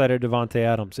room outside of Davante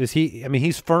Adams? Is he? I mean,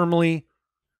 he's firmly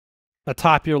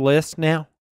atop your list now.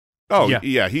 Oh,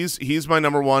 yeah, he's my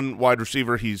number 1 wide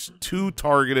receiver. He's too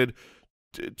targeted,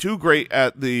 too great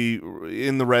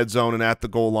in the red zone and at the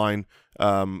goal line.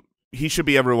 He should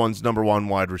be everyone's number 1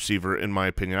 wide receiver, in my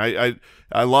opinion.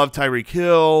 I love Tyreek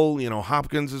Hill.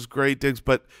 Hopkins is great, Diggs,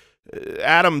 but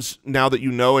Adams, now that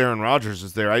Aaron Rodgers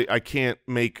is there, I can't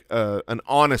make an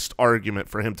honest argument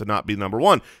for him to not be number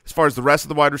 1. As far as the rest of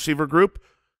the wide receiver group,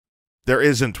 there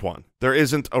isn't one. There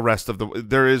isn't a rest of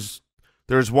the –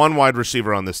 There's one wide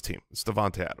receiver on this team. It's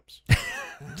Davante Adams.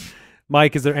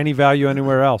 Mike, is there any value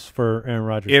anywhere else for Aaron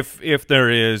Rodgers? If there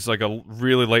is, like a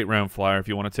really late round flyer, if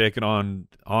you want to take it on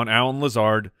Allen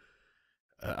Lazard,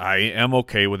 I am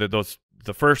okay with it.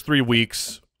 The first 3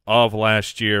 weeks of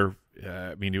last year,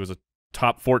 he was a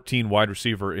top 14 wide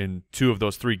receiver in 2 of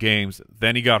those 3 games.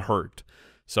 Then he got hurt.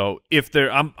 So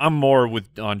I'm more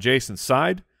on Jason's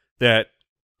side that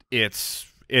it's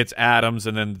Adams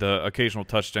and then the occasional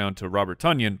touchdown to Robert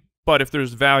Tonyan. But if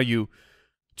there's value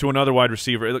to another wide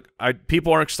receiver,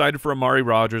 people are excited for Amari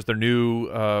Rodgers, their new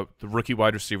the rookie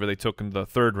wide receiver they took in the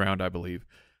 3rd round, I believe.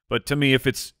 But to me, if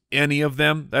it's any of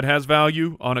them that has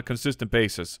value on a consistent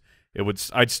basis,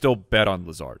 I'd still bet on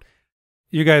Lazard.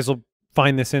 You guys will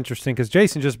find this interesting because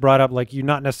Jason just brought up, you're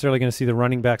not necessarily going to see the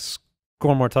running backs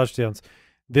score more touchdowns.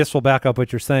 This will back up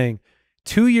what you're saying.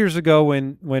 2 years ago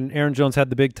when Aaron Jones had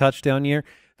the big touchdown year,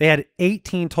 they had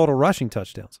 18 total rushing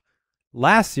touchdowns.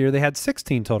 Last year, they had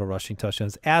 16 total rushing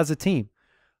touchdowns as a team.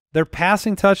 Their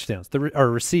passing touchdowns,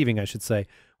 or receiving, I should say,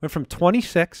 went from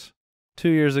 26 2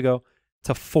 years ago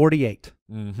to 48.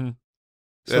 Mm-hmm.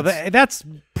 So that's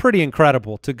pretty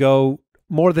incredible to go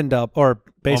more than double, or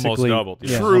basically almost doubled.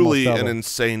 yeah, Truly almost an doubled.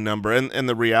 insane number. And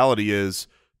the reality is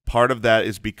part of that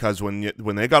is because when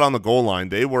they got on the goal line,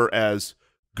 they were as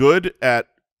good at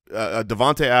a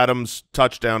Davante Adams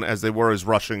touchdown as they were as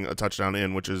rushing a touchdown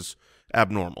in, which is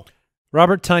abnormal.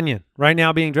 Robert Tonyan, right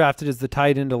now being drafted as the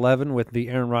tight end 11 with the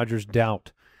Aaron Rodgers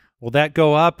doubt. Will that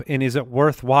go up, and is it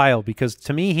worthwhile? Because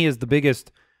to me, he is the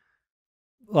biggest,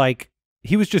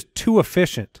 he was just too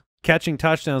efficient catching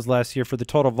touchdowns last year for the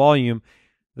total volume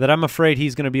that I'm afraid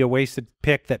he's going to be a wasted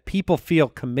pick that people feel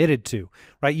committed to,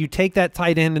 right? You take that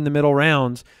tight end in the middle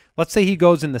rounds. Let's say he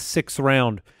goes in the 6th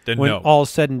round Then when no. all is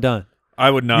said and done. I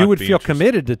would not. You would be feel interested.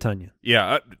 committed to Tonyan.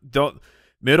 Yeah, don't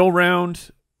middle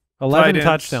round 11 tight ends,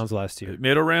 touchdowns last year.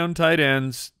 Middle round tight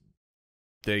ends,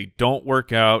 they don't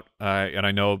work out, and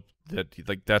I know that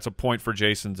that's a point for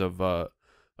Jason's of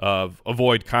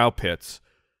avoid Kyle Pitts,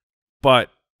 but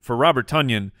for Robert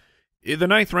Tonyan, the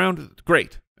 9th round,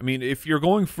 great. I mean, if you're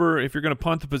going to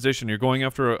punt the position, you're going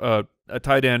after a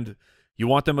tight end, you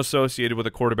want them associated with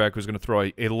a quarterback who's going to throw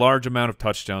a large amount of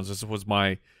touchdowns. This was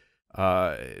my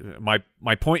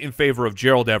point in favor of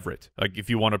Gerald Everett. Like, if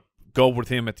you want to go with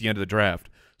him at the end of the draft.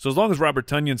 So as long as Robert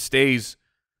Tonyan stays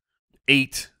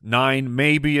 8, 9,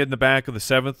 maybe in the back of the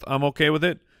 7th, I'm okay with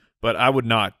it. But I would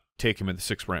not take him in the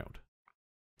 6th round.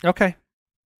 Okay.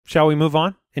 Shall we move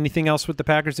on? Anything else with the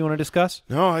Packers you want to discuss?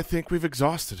 No, I think we've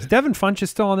exhausted Is it. Devin Funchess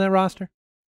still on that roster?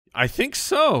 I think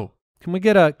so. Can we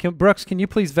get Brooks, can you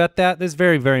please vet that? This is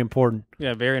very, very important.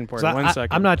 Yeah, very important. 'Cause One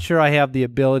second. I'm not sure I have the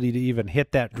ability to even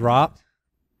hit that drop,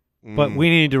 but we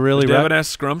need to really Devin S.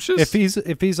 Scrumptious?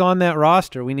 if he's on that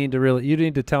roster, you need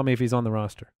to tell me if he's on the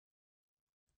roster.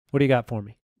 What do you got for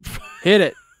me? Hit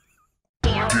it.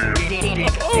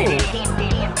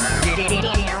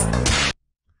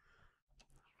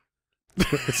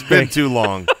 It's been too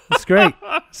long. It's great.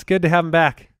 It's good to have him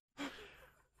back.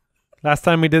 Last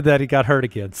time we did that, he got hurt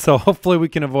again, so hopefully we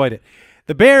can avoid it.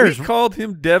 The Bears. We called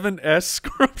him Devin S.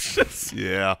 Scrumptious.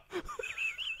 Yeah.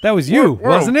 That was you, We're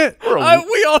wasn't it?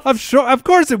 We all I'm sure. Of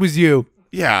course, it was you.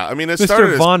 Yeah, I mean, it Mr.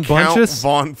 started Von as Count Bunches?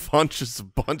 Von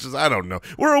Bunches. I don't know.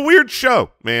 We're a weird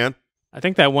show, man. I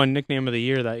think that won nickname of the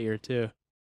year that year too.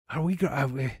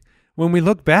 When we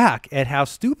look back at how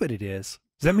stupid it is,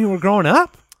 does that mean we're growing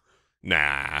up?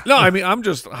 Nah. No, I mean, I'm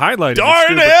just highlighting.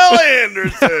 Darnell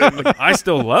Anderson. I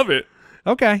still love it.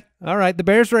 Okay. All right. The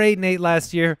Bears were 8-8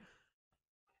 last year.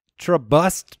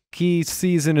 Trubisky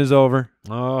season is over,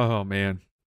 Oh, man.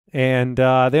 and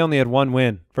they only had one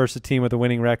win versus a team with a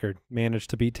winning record.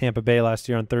 Managed to beat Tampa Bay last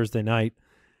year on Thursday night.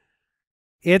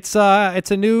 It's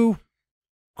a new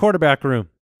quarterback room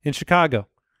in Chicago,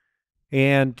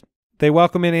 and they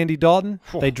welcome in Andy Dalton.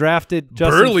 They drafted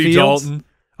Justin Burley Fields. Dalton.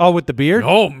 Oh, with the beard?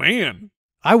 Oh, man.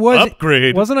 I was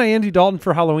Upgrade. Wasn't I Andy Dalton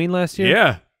for Halloween last year?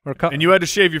 Yeah. Or And you had to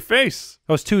shave your face.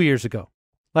 That was 2 years ago.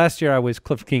 Last year I was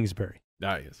Cliff Kingsbury.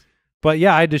 Nice. But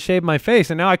yeah, I had to shave my face,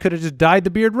 and now I could have just dyed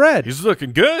the beard red. He's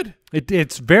looking good.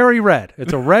 It's very red.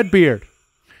 It's a red beard.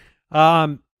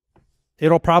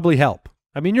 It'll probably help.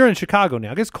 I mean, you're in Chicago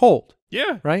now. It gets cold,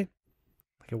 Yeah. right?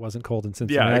 Like it wasn't cold in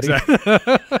Yeah, Cincinnati.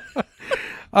 exactly.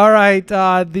 All right.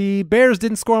 The Bears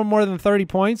didn't score more than 30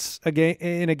 points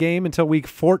in a game until week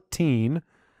 14.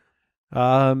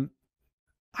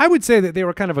 I would say that they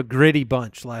were kind of a gritty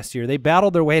bunch last year. They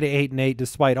battled their way to 8-8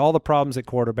 despite all the problems at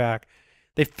quarterback.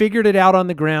 They figured it out on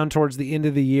the ground towards the end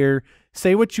of the year.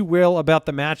 Say what you will about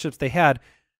the matchups they had.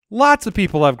 Lots of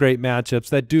people have great matchups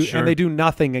that do, Sure. and they do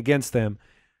nothing against them.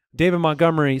 David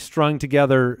Montgomery strung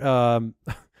together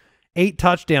 8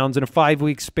 touchdowns in a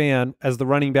 5-week span as the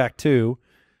running back too.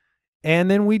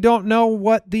 And then we don't know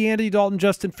what the Andy Dalton,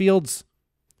 Justin Fields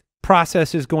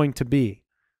process is going to be.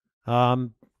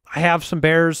 I have some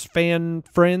Bears fan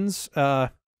friends, said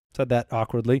that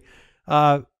awkwardly,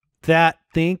 that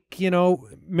think,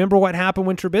 remember what happened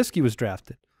when Trubisky was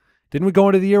drafted? Didn't we go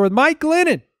into the year with Mike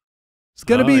Glennon? It's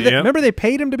going to be yeah. remember they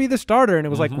paid him to be the starter, and it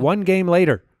was like 1 game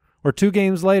later or 2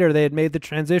 games later they had made the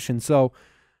transition. So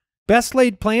best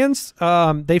laid plans,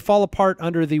 they fall apart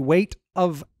under the weight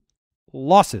of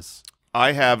losses.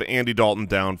 I have Andy Dalton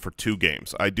down for 2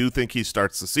 games. I do think he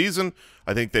starts the season.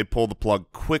 I think they pull the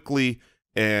plug quickly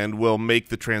and will make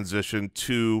the transition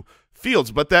to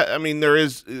Fields. But that, I mean, there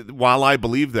is, while I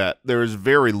believe that, there is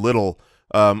very little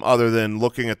other than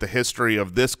looking at the history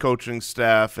of this coaching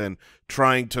staff and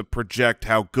trying to project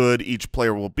how good each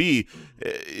player will be.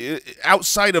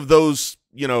 Outside of those,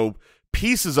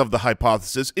 pieces of the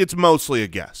hypothesis, it's mostly a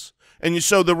guess. And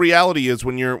so the reality is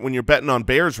when you're betting on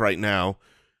Bears right now,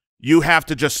 you have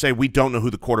to just say we don't know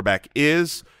who the quarterback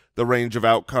is. The range of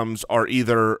outcomes are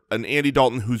either an Andy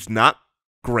Dalton who's not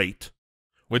great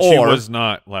Which he was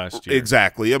not last year.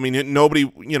 Exactly. I mean, nobody,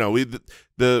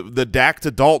 the Dak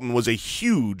to Dalton was a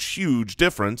huge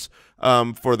difference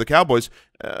for the Cowboys.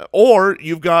 Or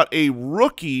you've got a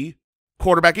rookie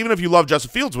quarterback, even if you love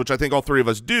Justin Fields, which I think all three of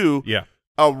us do. Yeah.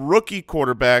 A rookie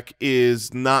quarterback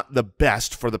is not the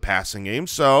best for the passing game.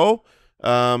 So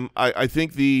I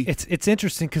think it's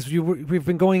interesting because we've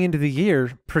been going into the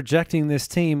year projecting this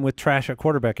team with trash at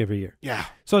quarterback every year. Yeah.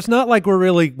 So it's not like we're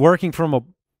really working from a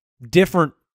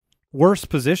different, worse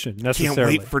position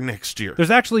necessarily. Can't wait for next year.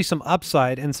 There's actually some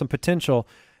upside and some potential.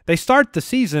 They start the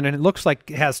season, and it looks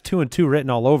like it has 2-2 written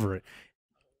all over it.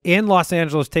 In Los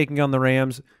Angeles, taking on the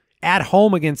Rams, at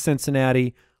home against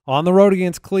Cincinnati, on the road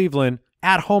against Cleveland,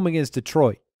 at home against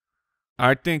Detroit.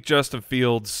 I think Justin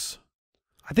Fields.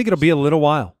 I think it'll be a little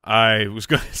while. I was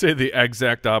going to say the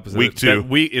exact opposite. Week 2.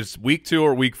 It's week 2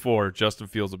 or week 4. Justin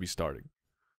Fields will be starting.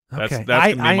 Okay.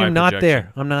 That's I am not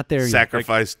there. I'm not there yet.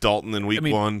 Sacrifice Dalton in week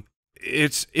 1.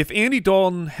 It's if Andy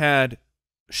Dalton had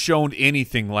shown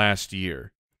anything last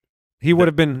year, he would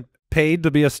have been paid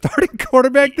to be a starting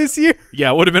quarterback this year.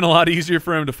 Yeah, it would have been a lot easier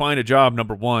for him to find a job,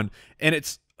 number one. And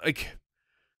it's like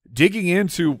digging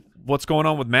into what's going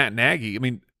on with Matt Nagy. I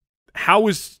mean, how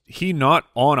is he not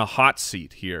on a hot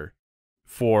seat here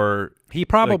for – He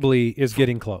probably is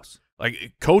getting close.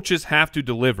 Like, coaches have to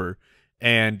deliver,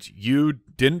 and you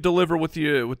didn't deliver with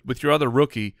your other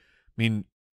rookie. I mean,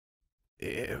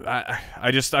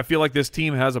 I feel like this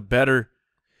team has a better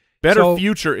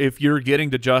future if you're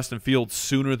getting to Justin Fields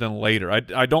sooner than later.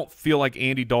 I don't feel like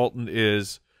Andy Dalton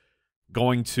is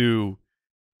going to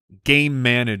game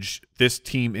manage this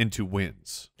team into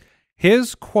wins.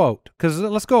 His quote, because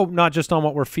let's go not just on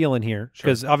what we're feeling here,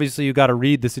 because obviously you got to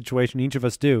read the situation. Each of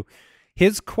us do.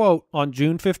 His quote on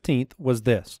June 15th was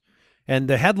this, and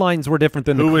the headlines were different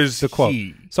than the quote.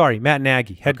 He? Sorry, Matt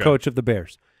Nagy, head coach of the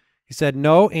Bears. He said,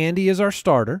 "No, Andy is our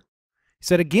starter." He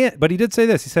said again, but he did say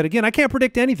this. He said again, "I can't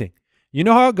predict anything. You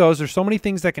know how it goes. There's so many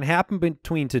things that can happen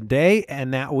between today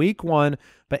and that week 1,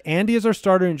 but Andy is our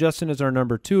starter and Justin is our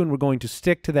number 2, and we're going to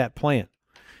stick to that plan."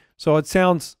 So it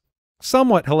sounds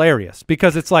somewhat hilarious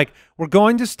because it's like we're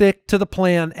going to stick to the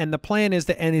plan, and the plan is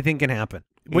that anything can happen.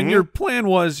 When your plan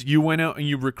was you went out and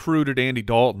you recruited Andy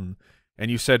Dalton and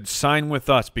you said, sign with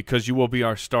us because you will be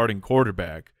our starting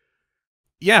quarterback.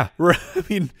 Yeah, I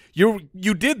mean,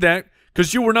 you did that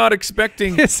because you were not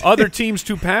expecting other teams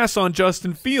to pass on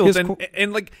Justin Fields.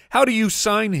 And like, how do you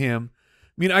sign him?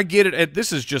 I mean, I get it.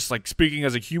 This is just like speaking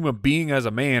as a human being, as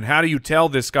a man. How do you tell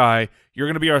this guy you're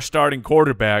going to be our starting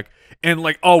quarterback? And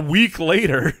like a week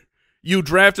later, you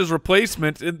draft his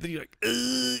replacement, and you're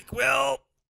like, well.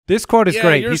 This quote is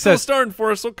great. You're still starting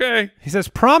for us, okay? He says,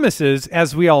 promises,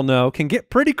 as we all know, can get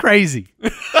pretty crazy.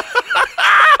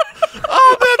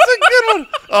 Oh, that's a good one.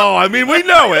 Oh, I mean, we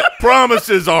know it.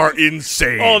 Promises are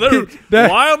insane. Oh, they're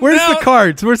wild. Where's now? the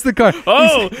cards? Where's the card?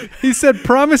 Oh. He said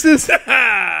promises.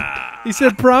 He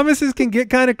said promises can get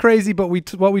kind of crazy, but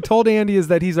what we told Andy is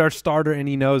that he's our starter, and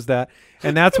he knows that.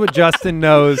 And that's what Justin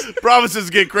knows. Promises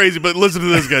get crazy, but listen to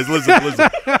this, guys. Listen.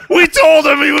 We told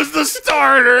him he was the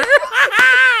starter.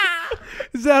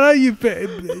 Is that how you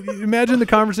imagine the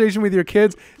conversation with your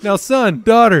kids? Now, son,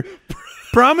 daughter,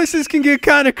 promises can get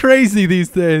kind of crazy these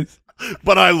days.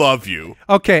 But I love you.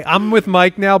 Okay, I'm with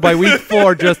Mike now. By week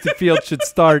 4, Justin Fields should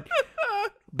start.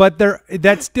 But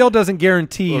that still doesn't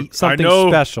guarantee something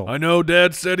special. I know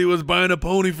Dad said he was buying a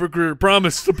pony for career.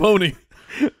 Promised a pony.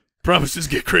 Promises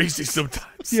get crazy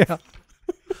sometimes. Yeah.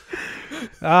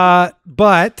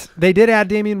 But they did add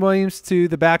Damian Williams to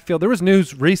the backfield. There was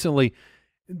news recently.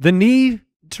 The knee,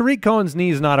 Tariq Cohen's knee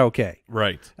is not okay.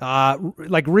 Right.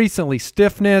 Like recently,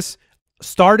 stiffness,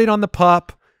 started on the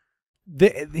pup.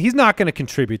 He's not going to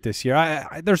contribute this year.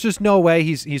 There's just no way.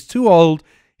 He's too old.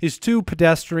 He's too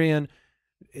pedestrian.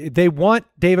 They want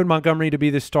David Montgomery to be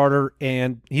the starter,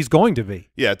 and he's going to be.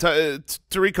 Yeah,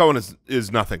 Tariq Cohen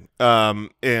is nothing.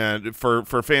 And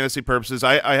for fantasy purposes,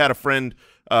 I had a friend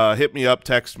hit me up,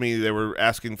 text me. They were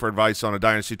asking for advice on a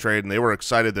dynasty trade, and they were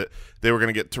excited that they were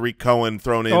going to get Tariq Cohen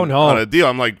thrown in on a deal.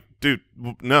 I'm like, dude,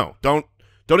 no, don't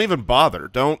even bother.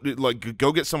 Don't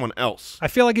go get someone else. I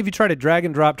feel like if you try to drag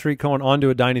and drop Tariq Cohen onto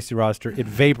a dynasty roster, it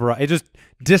vaporizes. It just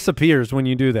disappears when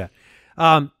you do that.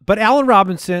 But Allen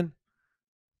Robinson,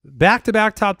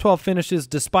 back-to-back top 12 finishes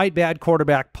despite bad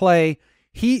quarterback play.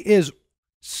 He is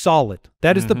solid.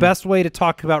 That is the best way to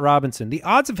talk about Robinson. The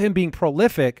odds of him being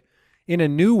prolific in a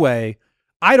new way,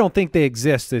 I don't think they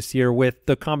exist this year with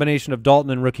the combination of Dalton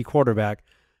and rookie quarterback.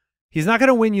 He's not going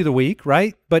to win you the week,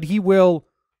 right? But he will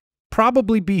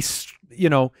probably be,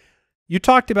 you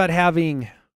talked about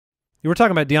you were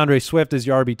talking about DeAndre Swift as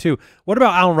your RB2. What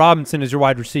about Allen Robinson as your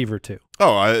wide receiver 2?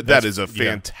 Oh, that is a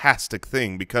fantastic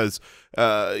thing because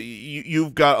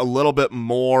you've got a little bit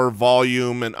more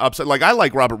volume and upside. Like I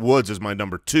like Robert Woods as my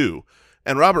number 2,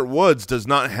 and Robert Woods does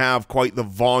not have quite the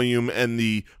volume and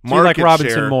the market like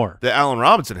Robinson share more. that Allen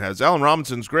Robinson has. Allen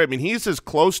Robinson's great. I mean, he's as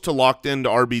close to locked into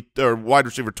RB or wide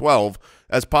receiver 12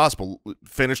 as possible.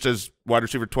 Finished as wide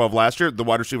receiver 12 last year, the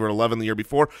wide receiver 11 the year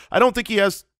before. I don't think he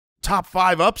has top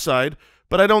 5 upside,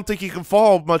 but I don't think he can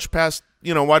fall much past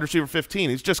wide receiver 15.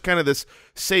 He's just kind of this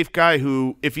safe guy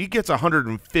who, if he gets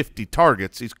 150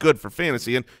 targets, he's good for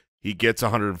fantasy, and he gets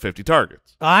 150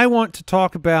 targets. I want to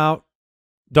talk about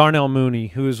Darnell Mooney,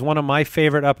 who is one of my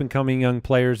favorite up-and-coming young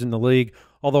players in the league,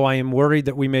 although I am worried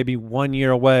that we may be 1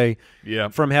 year away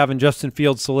from having Justin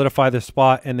Fields solidify the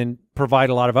spot and then provide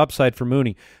a lot of upside for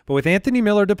Mooney. But with Anthony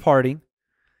Miller departing,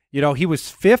 he was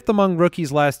 5th among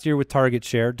rookies last year with target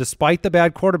share, despite the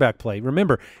bad quarterback play.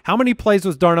 Remember, how many plays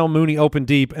was Darnell Mooney open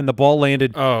deep and the ball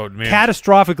landed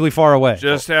catastrophically far away?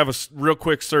 Just have a real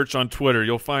quick search on Twitter.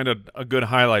 You'll find a good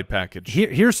highlight package.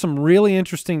 Here's some really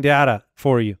interesting data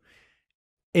for you.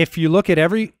 If you look at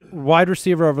every wide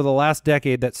receiver over the last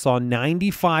decade that saw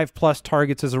 95-plus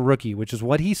targets as a rookie, which is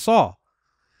what he saw,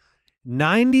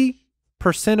 90%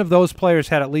 of those players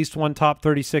had at least one top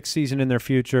 36 season in their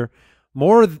future.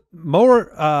 The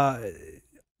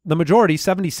majority,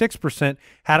 76%,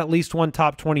 had at least one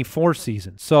top 24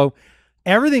 season. So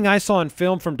everything I saw in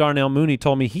film from Darnell Mooney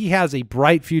told me he has a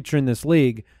bright future in this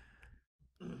league.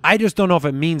 I just don't know if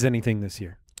it means anything this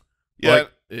year. Yeah,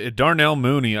 Darnell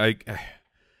Mooney,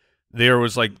 there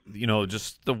was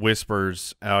just the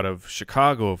whispers out of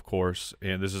Chicago, of course,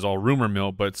 and this is all rumor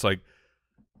mill, but it's like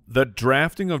the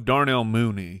drafting of Darnell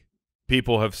Mooney,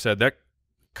 people have said that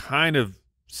kind of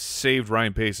saved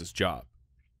Ryan Pace's job,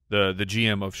 the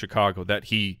GM of Chicago, that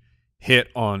he hit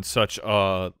on such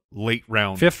a late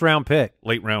round 5th round pick,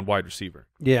 late round wide receiver.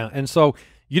 Yeah, and so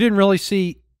you didn't really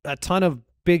see a ton of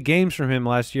big games from him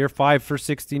last year. 5 for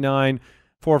 69,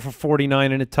 4 for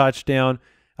 49 and a touchdown.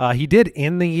 He did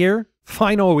end the year,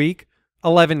 final week,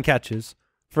 11 catches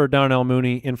for Darnell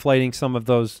Mooney, inflating some of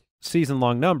those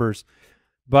season-long numbers,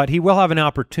 but he will have an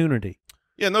opportunity.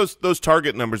 Yeah, and those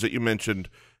target numbers that you mentioned,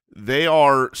 they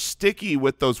are sticky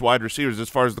with those wide receivers as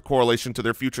far as the correlation to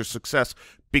their future success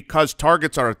because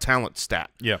targets are a talent stat.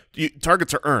 Yeah.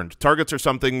 Targets are earned. Targets are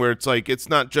something where it's like it's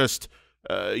not just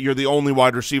you're the only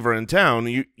wide receiver in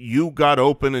town. You got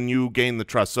open and you gained the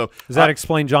trust. So does that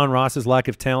explain John Ross's lack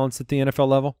of talents at the NFL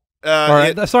level?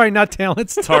 Sorry, not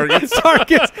talents. Targets.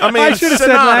 Targets. I mean, I should have said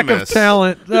lack of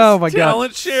talent. Oh, my God.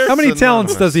 Talent share. How many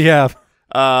talents does he have?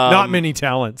 Not Um, many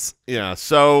talents. Yeah,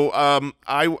 so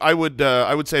I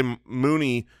would say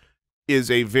Mooney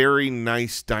is a very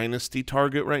nice dynasty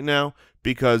target right now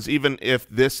because even if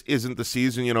this isn't the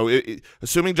season,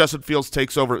 assuming Justin Fields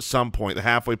takes over at some point, the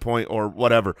halfway point or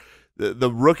whatever,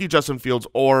 the rookie Justin Fields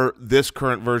or this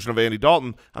current version of Andy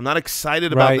Dalton, I'm not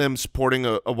excited about them supporting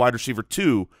a wide receiver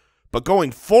 2, but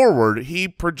going forward, he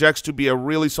projects to be a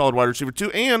really solid wide receiver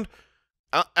 2, and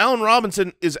Allen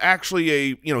Robinson is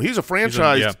actually he's a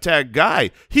franchise tag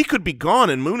guy. He could be gone,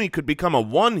 and Mooney could become a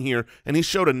 1 here, and he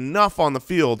showed enough on the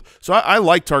field. So I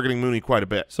like targeting Mooney quite a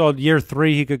bit. So year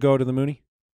 3, he could go to the Mooney?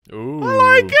 Ooh.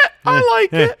 I like it. I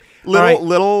like it.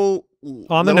 Little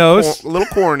on the nose. A little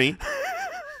corny.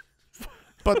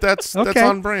 But that's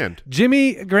on brand.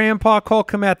 Jimmy Grandpa Cole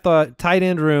Kmet, the tight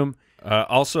end room.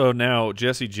 Also now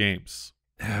Jesse James.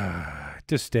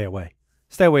 Just stay away.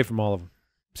 Stay away from all of them.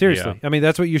 Seriously. Yeah. I mean,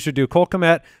 that's what you should do. Cole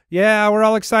Kmet, we're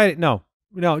all excited. No,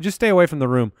 just stay away from the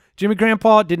room. Jimmy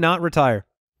Grandpa did not retire.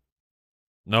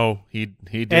 No, he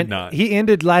did not. He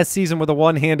ended last season with a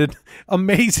one-handed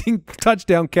amazing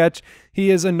touchdown catch. He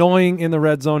is annoying in the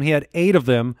red zone. He had 8 of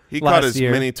them He last caught as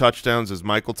year. many touchdowns as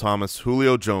Michael Thomas,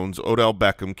 Julio Jones, Odell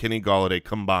Beckham, Kenny Golladay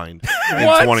combined in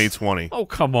What? 2020. Oh,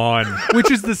 come on. Which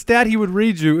is the stat he would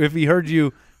read you if he heard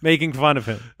you making fun of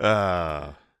him.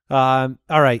 All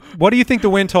right. What do you think the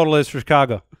win total is for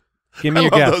Chicago? Give me your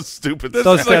guess. Those stupid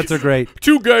Those stats. stats are great.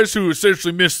 2 guys who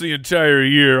essentially missed the entire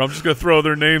year. I'm just going to throw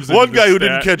their names in. One guy who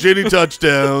didn't catch any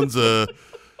touchdowns.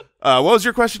 What was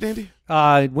your question, Andy?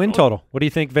 Win total. What do you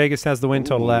think Vegas has the win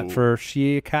total at for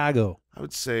Chicago? I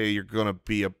would say you're going to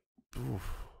be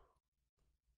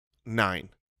 9.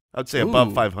 I would say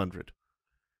above 500.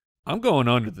 I'm going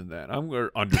under than that. I'm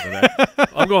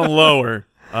going lower.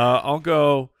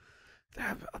 I'll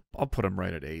put him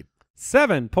right at 8.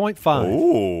 7.5.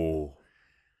 Ooh.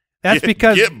 That's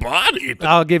because get bodied.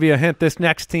 I'll give you a hint. This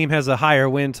next team has a higher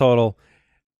win total.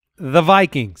 The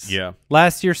Vikings. Yeah.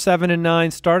 Last year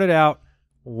 7-9, started out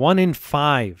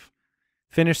 1-5,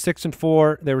 finished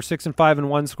 6-4. They were 6-5 in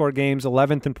one-score games,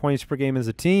 11th in points per game as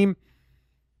a team.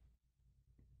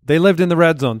 They lived in the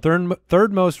red zone.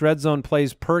 Third most red zone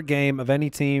plays per game of any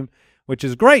team, which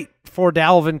is great for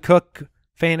Dalvin Cook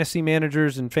fantasy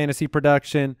managers and fantasy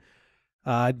production.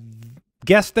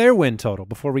 Guess their win total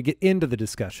before we get into the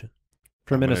discussion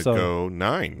for Minnesota. Go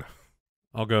 9.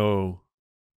 I'll go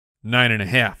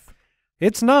 9.5.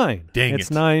 It's 9. Dang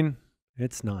it's it. 9.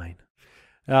 It's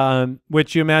 9.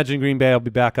 Which you imagine Green Bay will be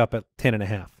back up at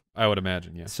 10.5. I would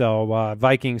imagine, yeah. So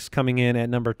Vikings coming in at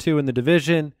number 2 in the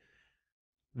division.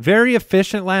 Very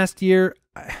efficient last year.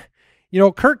 You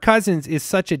know, Kirk Cousins is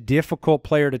such a difficult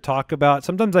player to talk about.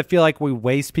 Sometimes I feel like we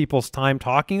waste people's time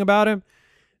talking about him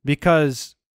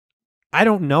because I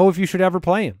don't know if you should ever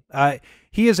play him.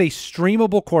 He is a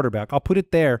streamable quarterback. I'll put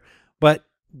it there. But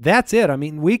that's it. I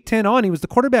mean, week 10 on, he was the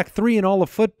quarterback 3 in all of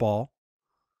football.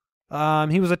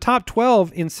 He was a top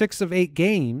 12 in 6 of 8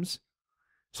 games.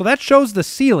 So that shows the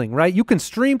ceiling, right? You can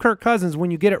stream Kirk Cousins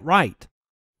when you get it right.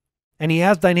 And he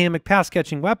has dynamic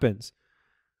pass-catching weapons.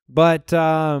 But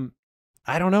I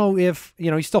don't know if, you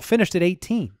know, he still finished at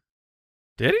 18.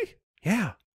 Did he?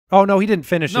 Yeah. Oh, no, he didn't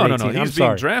finish at 18. No. I'm He's being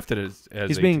sorry. drafted as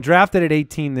He's 18. being drafted at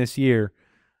 18 this year.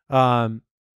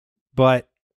 But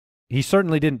he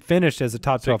certainly didn't finish as a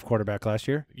top 12 quarterback last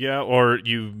year. Yeah, or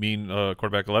you mean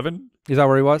quarterback 11? Is that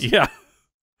where he was? Yeah.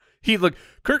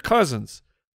 Kirk Cousins,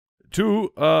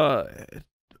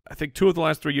 I think 2 of the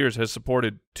last 3 years has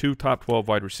supported 2 top 12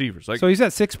 wide receivers. So he's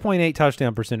at 6.8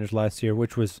 touchdown percentage last year,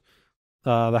 which was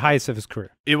the highest of his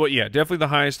career. Yeah, definitely the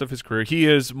highest of his career. He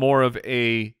is more of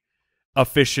a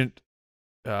efficient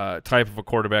type of a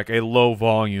quarterback, a low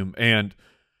volume. And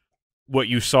what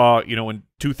you saw, you know, in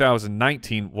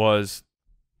 2019 was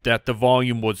that the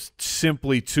volume was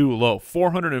simply too low.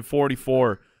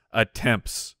 444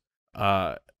 attempts.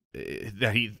 That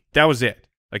was it.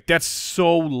 Like, that's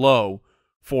so low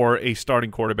for a starting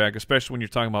quarterback, especially when you're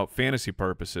talking about fantasy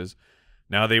purposes.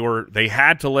 Now they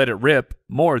had to let it rip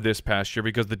more this past year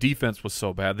because the defense was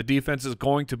so bad. The defense is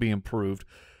going to be improved.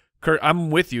 Kurt, I'm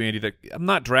with you, Andy, that I'm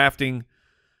not drafting.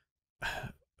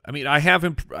 I mean, I have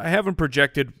him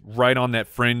projected right on that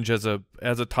fringe as a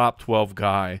top 12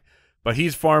 guy, but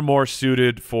he's far more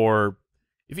suited for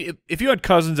if you had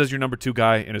Cousins as your number 2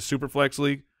 guy in a super flex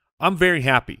league, I'm very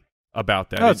happy about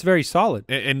that. Oh, it's very solid.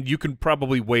 And you can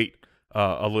probably wait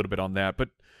a little bit on that, but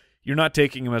you're not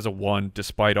taking him as a 1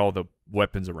 despite all the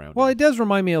weapons around Well, him. it does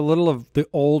remind me a little of the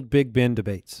old Big Ben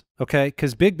debates, okay?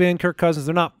 Because Big Ben, Kirk Cousins,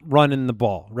 they're not running the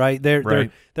ball, right?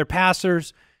 They're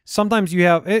passers. Sometimes you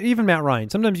have, even Matt Ryan,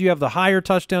 sometimes you have the higher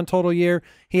touchdown total year.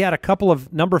 He had a couple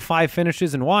of number 5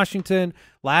 finishes in Washington.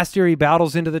 Last year he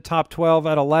battles into the top 12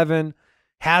 at 11,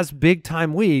 has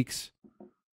big-time weeks.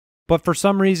 But for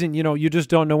some reason, you know, you just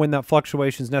don't know when that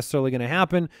fluctuation is necessarily going to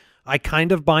happen. I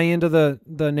kind of buy into the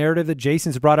narrative that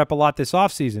Jason's brought up a lot this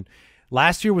offseason.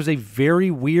 Last year was a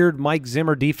very weird Mike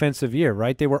Zimmer defensive year,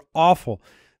 right? They were awful.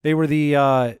 They were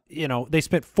the, they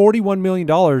spent $41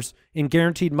 million in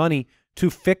guaranteed money to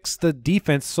fix the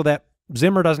defense so that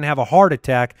Zimmer doesn't have a heart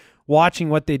attack watching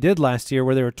what they did last year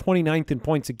where they were 29th in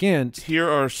points against. Here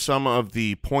are some of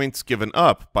the points given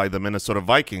up by the Minnesota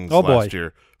Vikings last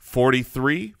year.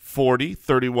 43, 40,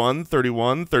 31,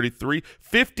 31, 33,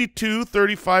 52,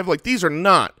 35. Like, these are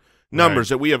not numbers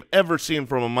that we have ever seen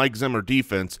from a Mike Zimmer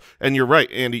defense. And you're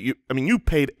right, Andy. You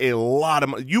paid a lot of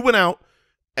money. You went out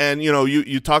and,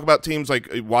 you talk about teams like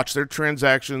watch their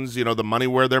transactions, the money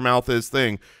where their mouth is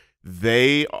thing.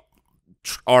 They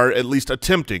are at least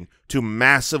attempting to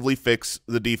massively fix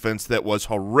the defense that was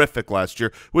horrific last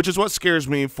year, which is what scares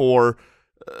me for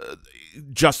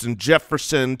Justin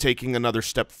Jefferson taking another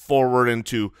step forward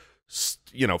into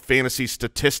fantasy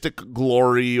statistic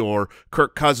glory, or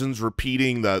Kirk Cousins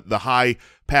repeating the high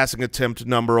passing attempt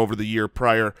number over the year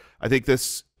prior. I think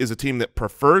this is a team that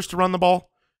prefers to run the ball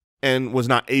and was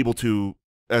not able to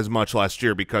as much last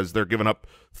year because they're giving up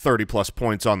 30-plus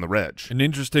points on the reg. An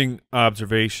interesting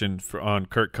observation on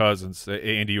Kirk Cousins.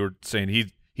 Andy, you were saying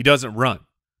he doesn't run,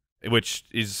 which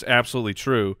is absolutely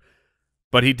true,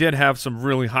 but he did have some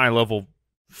really high-level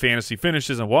fantasy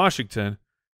finishes in Washington.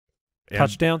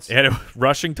 Touchdowns? And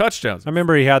rushing touchdowns. I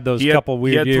remember he had those couple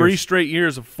weird years. He had 3 straight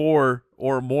years of 4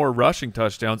 or more rushing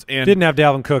touchdowns. And didn't have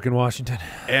Dalvin Cook in Washington.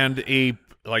 And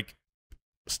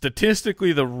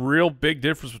statistically, the real big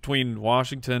difference between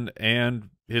Washington and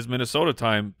his Minnesota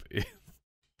time,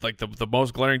 like the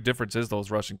most glaring difference is those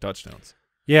rushing touchdowns.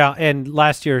 Yeah, and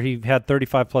last year he had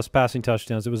 35-plus passing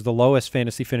touchdowns. It was the lowest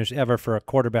fantasy finish ever for a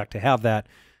quarterback to have that,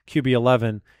 QB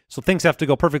 11. So things have to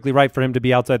go perfectly right for him to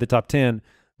be outside the top 10.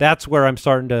 That's where I'm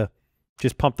starting to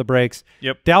just pump the brakes.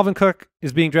 Yep. Dalvin Cook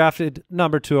is being drafted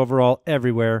number 2 overall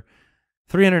everywhere.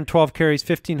 312 carries,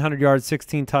 1,500 yards,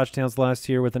 16 touchdowns last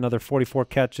year with another 44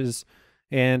 catches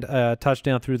and a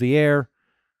touchdown through the air.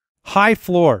 High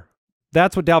floor.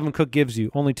 That's what Dalvin Cook gives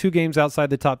you. Only 2 games outside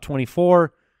the top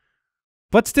 24,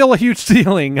 but still a huge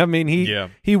ceiling. I mean,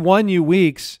 he won you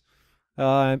weeks,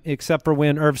 except for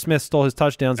when Irv Smith stole his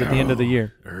touchdowns at the end of the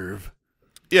year. Irv.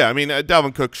 Yeah, I mean,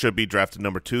 Dalvin Cook should be drafted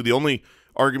number 2. The only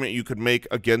argument you could make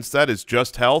against that is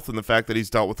just health and the fact that he's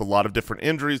dealt with a lot of different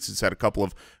injuries. He's had a couple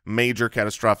of major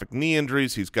catastrophic knee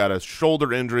injuries. He's got a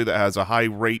shoulder injury that has a high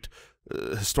rate,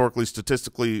 historically,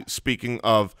 statistically speaking,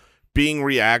 of being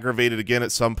re-aggravated again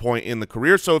at some point in the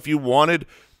career. So if you wanted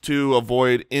to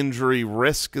avoid injury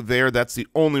risk there, that's the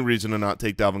only reason to not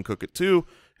take Dalvin Cook at 2,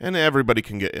 and everybody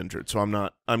can get injured. So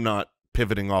I'm not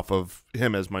pivoting off of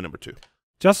him as my number 2.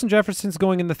 Justin Jefferson's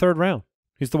going in the 3rd round.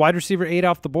 He's the wide receiver 8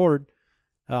 off the board.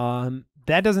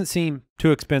 That doesn't seem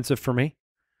too expensive for me.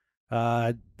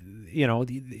 You know,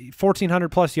 the 1,400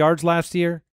 plus yards last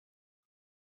year.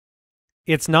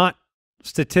 It's not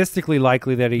statistically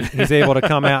likely that he's able to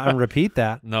come out and repeat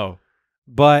that. No.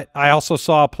 But I also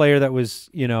saw a player that was,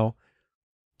 you know,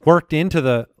 worked into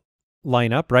the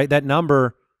lineup, right? That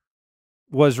number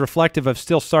was reflective of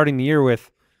still starting the year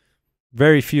with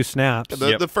very few snaps.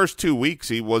 The first 2 weeks,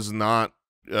 he was not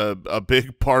a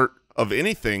big part of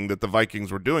anything that the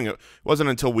Vikings were doing. It wasn't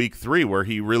until week 3 where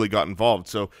he really got involved.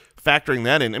 So factoring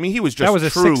that in, I mean, he was just that was a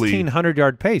truly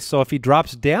 1,600-yard pace. So if he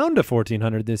drops down to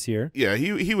 1,400 this year, yeah,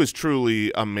 he was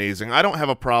truly amazing. I don't have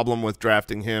a problem with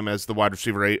drafting him as the wide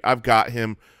receiver 8. I've got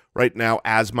him right now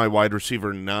as my wide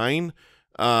receiver 9.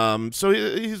 So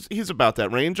he's about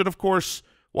that range. And of course,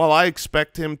 while I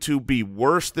expect him to be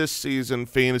worse this season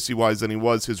fantasy-wise than he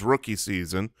was his rookie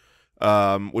season,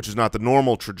 which is not the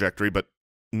normal trajectory, but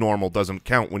normal doesn't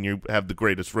count when you have the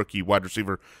greatest rookie wide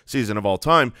receiver season of all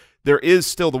time, there is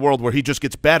still the world where he just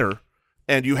gets better,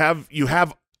 and you have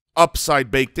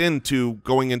upside baked into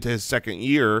going into his 2nd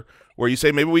year where you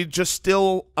say maybe we just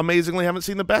still amazingly haven't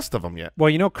seen the best of him yet. Well,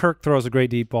 you know Kirk throws a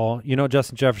great deep ball. You know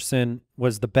Justin Jefferson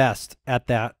was the best at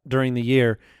that during the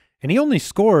year, and he only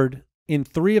scored in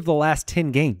 3 of the last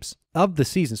 10 games of the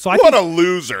season. So What a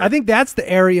loser. I think that's the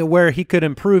area where he could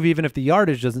improve even if the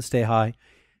yardage doesn't stay high.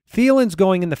 Thielen's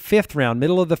going in the 5th round,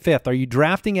 middle of the 5th. Are you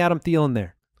drafting Adam Thielen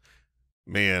there?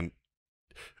 Man,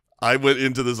 I went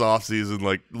into this offseason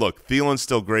like, look, Thielen's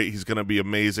still great. He's going to be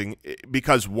amazing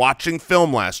because watching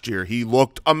film last year, he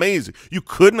looked amazing. You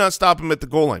could not stop him at the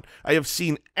goal line. I have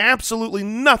seen absolutely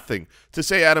nothing to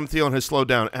say Adam Thielen has slowed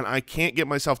down, and I can't get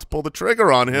myself to pull the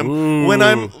trigger on him when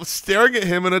I'm staring at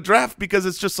him in a draft because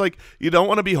it's just like you don't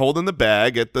want to be holding the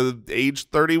bag at the age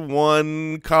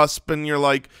 31 cusp, and you're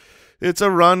like, it's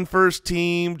a run-first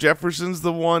team. Jefferson's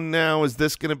the one now. Is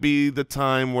this going to be the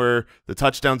time where the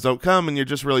touchdowns don't come and you're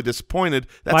just really disappointed?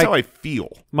 That's how I feel.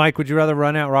 Mike, would you rather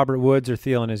run out Robert Woods or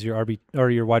Thielen as your RB or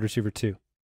your wide receiver 2?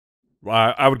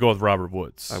 I would go with Robert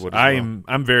Woods. I would.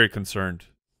 I'm very concerned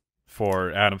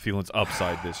for Adam Thielen's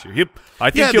upside this year. I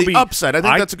think he'll be upside. I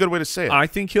think that's a good way to say it. I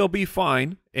think he'll be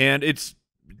fine, and it's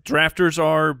drafters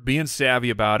are being savvy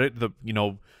about it.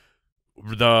 When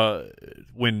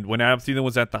Adam Thielen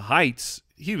was at the heights,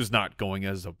 he was not going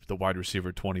as the wide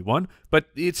receiver 21, but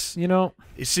it's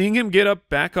seeing him get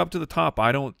back up to the top.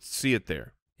 I don't see it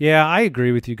there. Yeah, I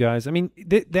agree with you guys. I mean,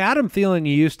 the Adam Thielen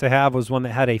you used to have was one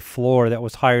that had a floor that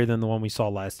was higher than the one we saw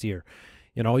last year.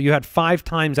 You know, you had 5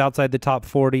 times outside the top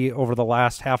 40 over the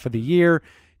last half of the year.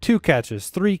 2 catches,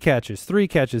 3 catches, 3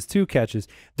 catches, 2 catches.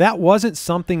 That wasn't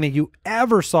something that you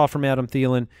ever saw from Adam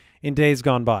Thielen in days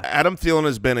gone by. Adam Thielen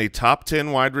has been a top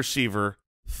 10 wide receiver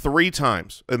 3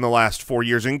 times in the last 4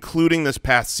 years, including this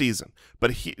past season.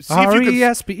 But see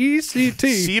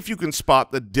if you can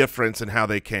spot the difference in how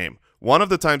they came. One of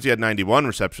the times he had 91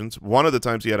 receptions. One of the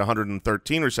times he had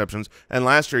 113 receptions. And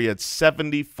last year he had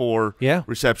 74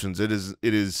 receptions. It is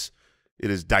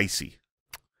dicey.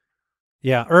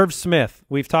 Yeah, Irv Smith.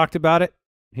 We've talked about it.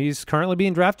 He's currently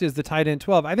being drafted as the tight end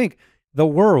 12. I think the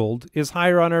world is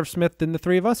higher on Irv Smith than the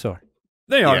 3 of us are.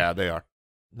 They are. Yeah, they are.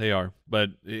 They are.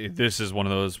 But this is one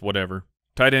of those whatever.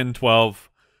 Tight end 12.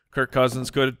 Kirk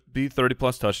Cousins could be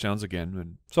 30-plus touchdowns again.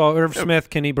 And so Irv Smith,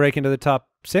 can he break into the top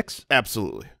 6?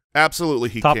 Absolutely. Absolutely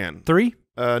he top can. 3?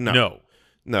 No.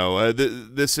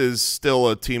 This is still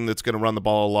a team that's going to run the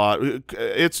ball a lot.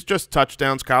 It's just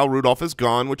touchdowns. Kyle Rudolph is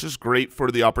gone, which is great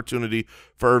for the opportunity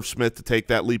for Irv Smith to take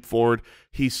that leap forward.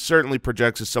 He certainly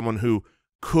projects as someone who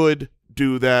could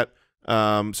do that.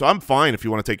 So I'm fine if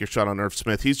you want to take your shot on Irv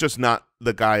Smith. He's just not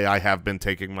the guy I have been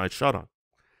taking my shot on.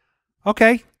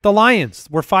 Okay, the Lions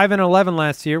were 5-11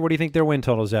 last year. What do you think their win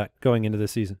total is at going into the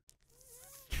season?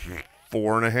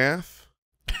 4.5.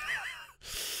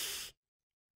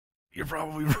 You're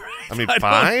probably right. I mean,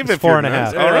 5? It's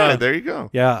 4.5. All right, there you go.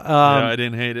 Yeah, I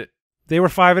didn't hate it. They were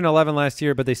 5-11 last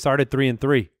year, but they started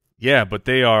 3-3. Yeah, but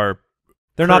they're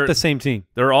not the same team.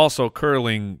 They're also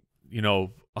curling,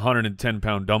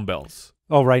 110-pound dumbbells.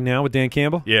 Oh, right now with Dan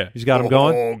Campbell? Yeah. He's got him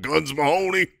going? Oh, Guns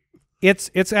Mahoney.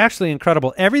 It's actually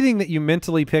incredible. Everything that you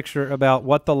mentally picture about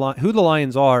who the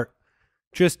Lions are,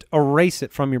 just erase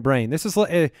it from your brain. This is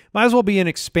might as well be an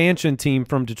expansion team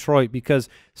from Detroit because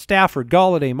Stafford,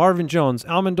 Galladay, Marvin Jones,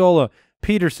 Amendola,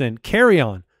 Peterson,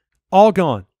 Carry-On, all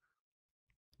gone.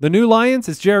 The new Lions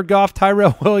is Jared Goff,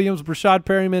 Tyrell Williams, Rashad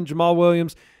Perryman, Jamal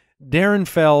Williams, Darren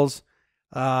Fells.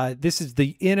 This is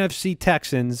the NFC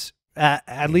Texans,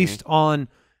 at least on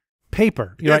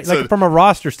paper, right? Like from a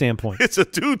roster standpoint. It's a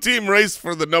two-team race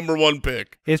for the #1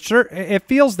 pick. It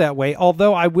feels that way,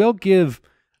 although I will give,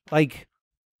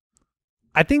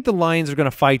 I think the Lions are going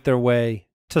to fight their way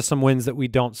to some wins that we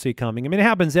don't see coming. I mean, it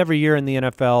happens every year in the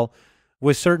NFL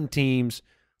with certain teams.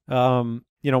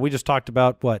 We just talked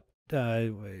about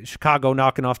Chicago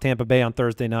knocking off Tampa Bay on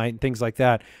Thursday night and things like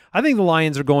that. I think the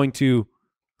Lions are going to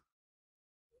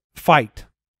fight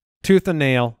tooth and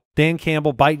nail. Dan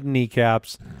Campbell biting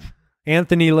kneecaps.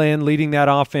 Anthony Lynn leading that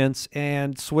offense,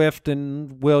 and Swift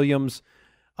and Williams.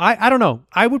 I don't know.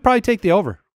 I would probably take the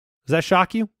over. Does that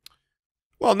shock you?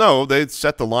 Well, no, they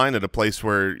set the line at a place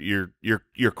where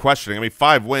you're questioning. I mean,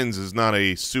 5 wins is not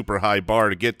a super high bar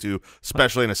to get to,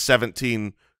 especially in a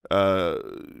 17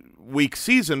 week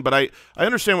season. But I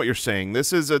understand what you're saying.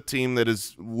 This is a team that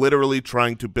is literally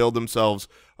trying to build themselves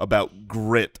about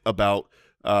grit, about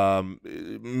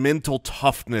mental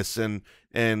toughness,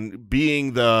 and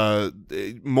being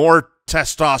the more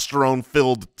testosterone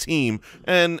filled team.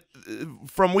 And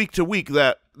from week to week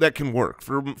that can work.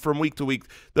 From week to week,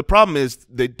 the problem is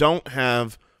they don't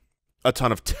have a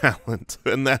ton of talent,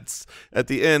 and that's at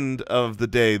the end of the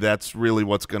day, that's really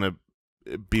what's going to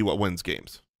be what wins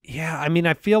games. Yeah, I mean,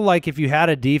 I feel like if you had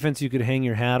a defense you could hang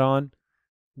your hat on,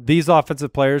 these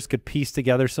offensive players could piece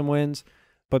together some wins.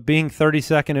 But being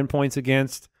 32nd in points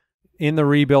against, in the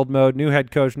rebuild mode, new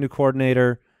head coach, new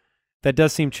coordinator, that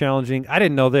does seem challenging. I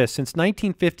didn't know this. Since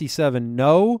 1957,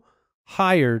 no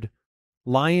hired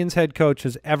Lions head coach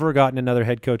has ever gotten another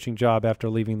head coaching job after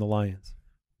leaving the Lions.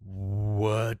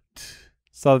 What?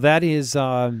 So that is,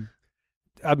 I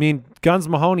mean, Guns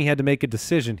Mahoney had to make a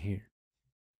decision here.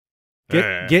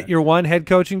 Get your one head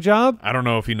coaching job? I don't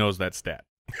know if he knows that stat.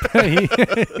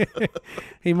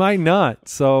 He might not.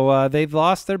 So they've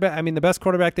lost their the best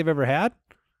quarterback they've ever had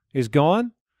is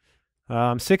gone.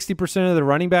 60% of the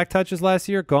running back touches last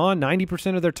year gone.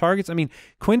 90% of their targets. I mean,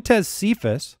 Quintez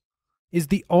Cephas is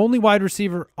the only wide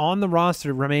receiver on the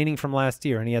roster remaining from last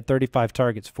year, and he had 35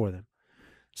 targets for them.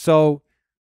 So,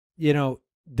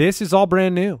 this is all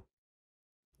brand new.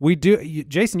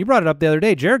 Jason, you brought it up the other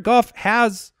day. Jared Goff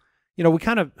has, we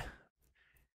kind of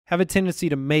have a tendency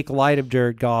to make light of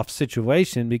Jared Goff's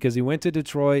situation because he went to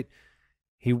Detroit.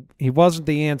 He wasn't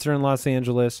the answer in Los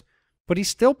Angeles, but he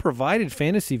still provided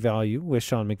fantasy value with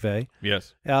Sean McVay.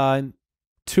 Yes.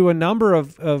 To a number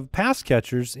of pass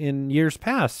catchers in years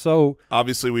past. So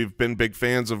obviously we've been big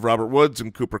fans of Robert Woods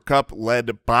and Cooper Kupp,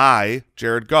 led by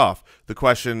Jared Goff. The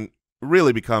question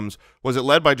really becomes, was it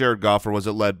led by Jared Goff or was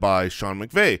it led by Sean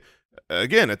McVay?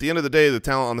 Again, at the end of the day, the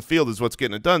talent on the field is what's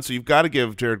getting it done, so you've got to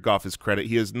give Jared Goff his credit.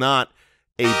 He is not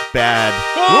a bad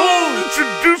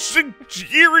introducing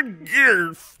Jared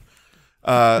Goff.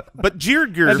 But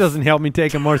Jared Goff, that doesn't help me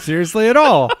take him more seriously at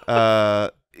all.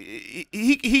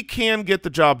 He can get the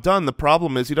job done. The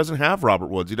problem is he doesn't have Robert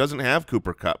Woods. He doesn't have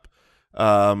Cooper Kupp.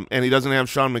 And he doesn't have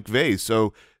Sean McVay.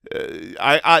 So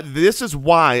this is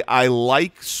why I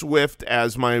like Swift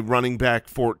as my running back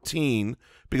 14,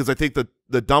 because I think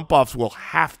the dump-offs will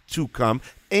have to come.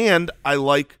 And I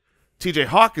like T.J.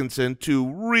 Hawkinson to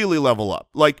really level up.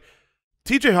 Like,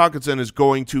 T.J. Hawkinson is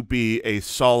going to be a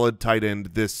solid tight end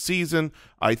this season.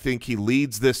 I think he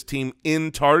leads this team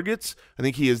in targets. I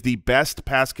think he is the best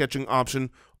pass-catching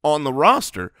option on the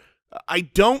roster. I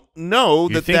don't know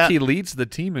You think he leads the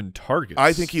team in targets?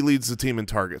 I think he leads the team in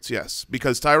targets, yes,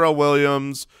 because Tyrell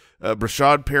Williams,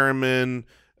 Rashad Perriman,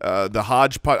 the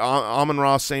hodgepodge,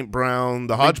 Amon-Ra St. Brown,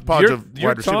 the hodgepodge of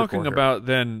wide receiver. You're talking about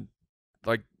then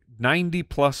like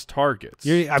 90-plus targets.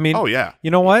 Oh, yeah.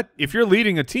 You know what? If you're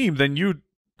leading a team, then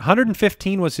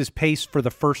 115 was his pace for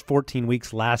the first 14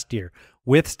 weeks last year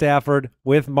with Stafford,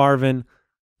 with Marvin,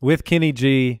 with Kenny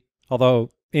G,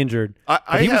 although injured.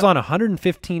 He was on a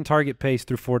 115 target pace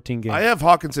through 14 games. I have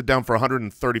Hawkinson down for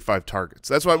 135 targets.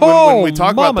 That's why when we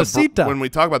talk about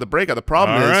the breakout, the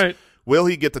problem is will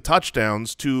he get the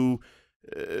touchdowns to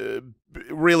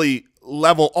really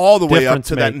level all the way up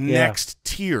to that next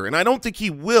tier? And I don't think he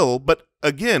will, but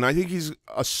again, I think he's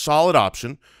a solid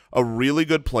option, a really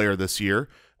good player this year.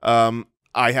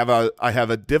 I have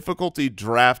a difficulty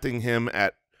drafting him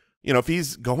at, if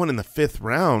he's going in the 5th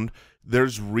round,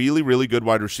 there's really, really good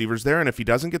wide receivers there, and if he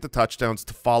doesn't get the touchdowns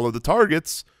to follow the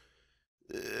targets,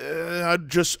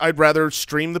 I'd rather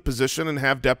stream the position and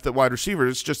have depth at wide receiver.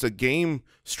 It's just a game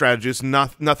strategy. It's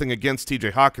nothing against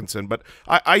T.J. Hawkinson, but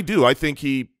I think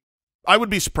I would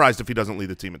be surprised if he doesn't lead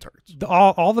the team in targets.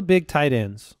 All the big tight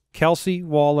ends, Kelsey,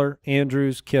 Waller,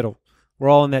 Andrews, Kittle, we're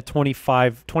all in that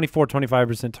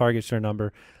 24-25% target share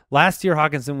number. Last year,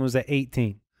 Hawkinson was at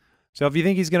 18. So if you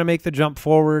think he's going to make the jump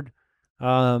forward,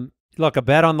 look, a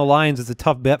bet on the Lions is a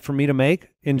tough bet for me to make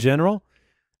in general.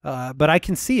 But I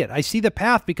can see it. I see the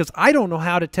path because I don't know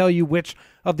how to tell you which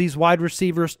of these wide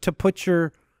receivers to put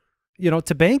your,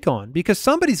 to bank on, because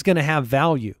somebody's going to have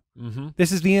value.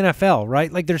 This is the NFL,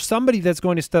 right? Like there's somebody that's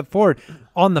going to step forward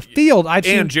on the field.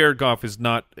 Jared Goff is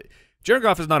not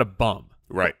a bum,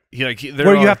 right? You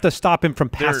have to stop him from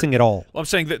passing at all. Well, I'm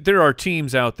saying that there are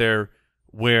teams out there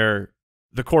where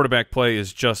the quarterback play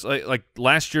is just like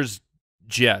last year's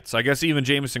Jets. I guess even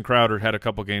Jamison Crowder had a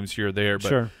couple games here or there, but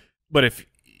sure. But if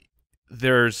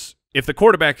the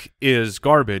quarterback is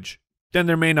garbage, then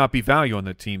there may not be value on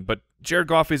the team. But Jared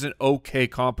Goff is an okay,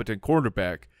 competent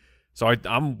quarterback. So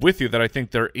I'm with you that I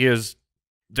think there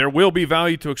will be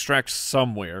value to extract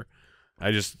somewhere.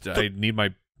 I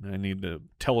need a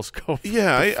telescope.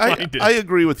 Yeah, I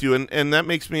agree with you, and that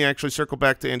makes me actually circle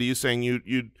back to Andy. You saying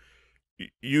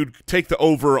you'd take the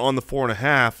over on the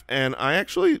 4.5, and I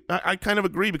kind of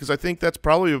agree, because I think that's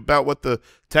probably about what the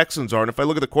Texans are. And if I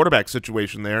look at the quarterback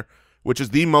situation there, which is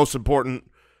the most important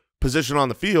position on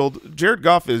the field, Jared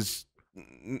Goff is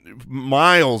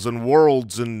miles and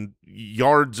worlds and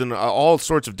yards and all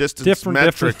sorts of distance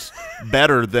metrics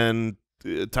better than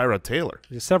Tyrod Taylor.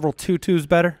 Is several tutus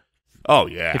better? Oh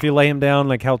yeah. If you lay him down,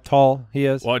 like how tall he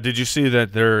is. Well, did you see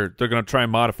that they're going to try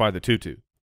and modify the tutu?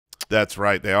 That's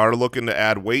right. They are looking to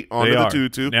add weight onto the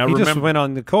tutu. Now, he just went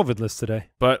on the COVID list today.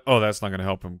 But that's not going to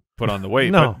help him put on the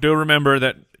weight. No. But do remember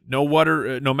that no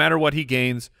matter what he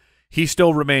gains, he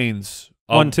still remains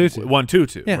one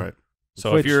tutu. Yeah. Right.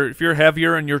 So if you're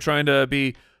heavier and you're trying to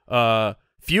be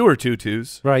fewer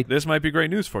tutus, right, this might be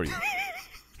great news for you.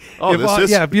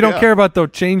 If you don't care about the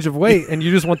change of weight and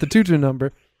you just want the tutu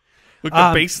number. Look, the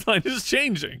baseline is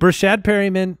changing. Brashad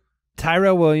Perryman,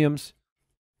 Tyrell Williams,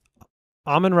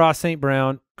 Amon-Ra St.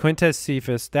 Brown, Quintez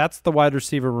Cephas. That's the wide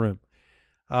receiver room.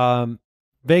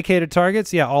 Vacated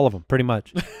targets, yeah, all of them, pretty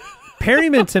much.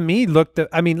 Perryman to me look,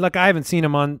 I haven't seen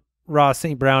him on Ra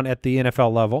St. Brown at the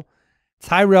NFL level.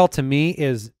 Tyrell to me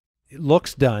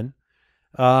looks done.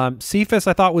 Cephas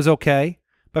I thought was okay,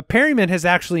 but Perryman has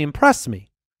actually impressed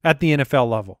me at the NFL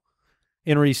level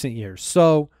in recent years.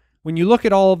 So when you look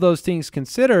at all of those things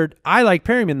considered, I like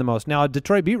Perryman the most. Now, a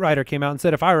Detroit beat writer came out and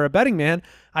said if I were a betting man,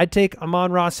 I'd take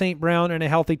Amon-Ra St. Brown and a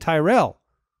healthy Tyrell.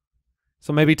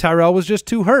 So maybe Tyrell was just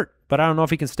too hurt, but I don't know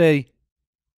if he can stay.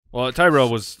 Well,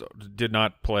 Tyrell did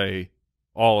not play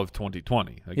all of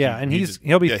 2020. Like and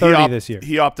he'll be 30 this year.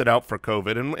 He opted out for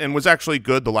COVID and was actually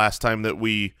good the last time that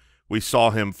we saw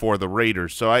him for the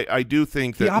Raiders. So I do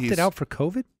think that he opted out for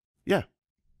COVID? Yeah.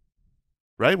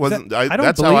 Right?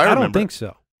 I don't think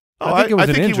so. Oh, I think it was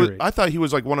an injury. I thought he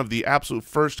was like one of the absolute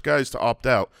first guys to opt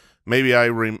out. Maybe I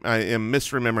am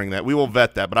misremembering that. We will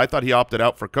vet that, but I thought he opted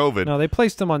out for COVID. No, they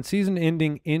placed him on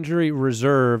season-ending injury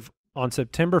reserve on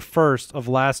September 1st of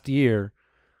last year.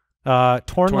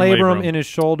 Torn labrum in his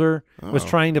should was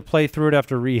trying to play through it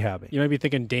after rehabbing. You might be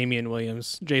thinking Damian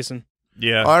Williams, Jason.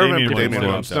 Yeah, I remember Damian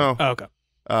Williams. No. Oh, okay.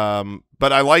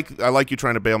 But I like you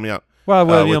trying to bail me out. Well,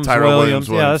 Williams.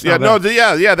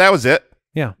 Yeah, that was it.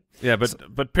 Yeah. Yeah,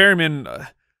 but Perryman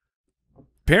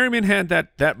had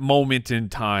that moment in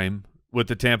time with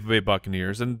the Tampa Bay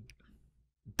Buccaneers, and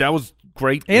that was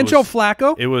great. And Joe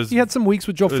Flacco. He had some weeks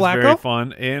with Joe Flacco. It was very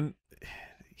fun, and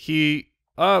he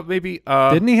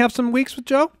didn't he have some weeks with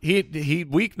Joe? He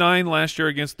week 9 last year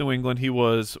against New England, he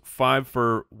was 5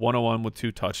 for 101 with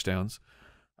 2 touchdowns.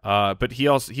 But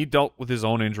he dealt with his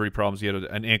own injury problems. He had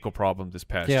an ankle problem this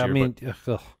past year. Yeah, I mean,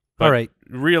 but all right,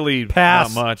 really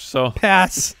pass. Not much. So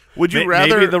pass. Would you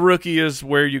rather maybe the rookie is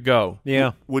where you go?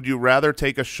 Yeah. Would you rather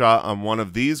take a shot on one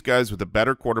of these guys with a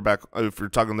better quarterback, if you're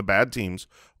talking the bad teams,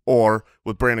 or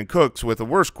with Brandon Cooks with a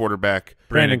worse quarterback?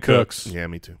 Brandon Cooks. Yeah,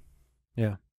 me too.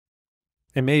 Yeah.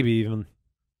 And maybe even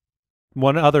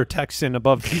one other Texan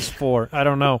above these 4. I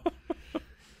don't know.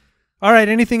 All right.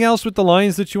 Anything else with the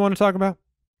Lions that you want to talk about?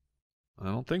 I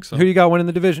don't think so. Who you got winning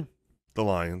the division? The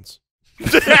Lions.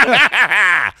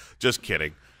 Just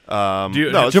kidding.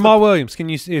 Jamal Williams.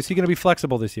 Is he going to be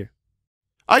flexible this year?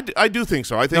 I do think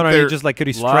so. I think just like could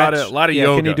he stretch? A lot of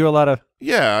yoga. Can he do a lot of?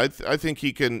 Yeah, I think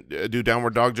he can do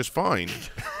downward dog just fine.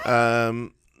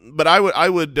 But I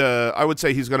would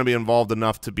say he's going to be involved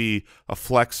enough to be a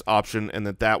flex option, and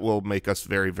that will make us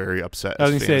very, very upset. I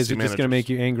was going to say, is it just going to make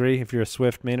you angry if you're a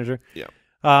Swift manager?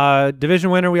 Yeah.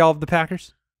 Division winner, we all have the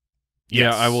Packers?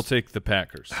 Yeah, Yes. I will take the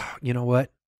Packers. You know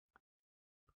what?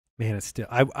 Man, it's still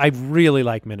I really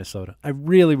like Minnesota. I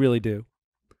really, really do.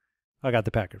 I got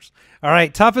the Packers. All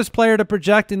right, toughest player to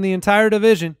project in the entire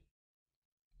division.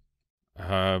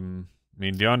 I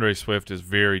mean, DeAndre Swift is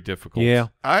very difficult. Yeah.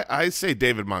 I say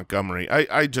David Montgomery.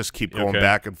 I just keep going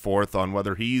back and forth on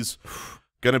whether he's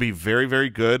going to be very, very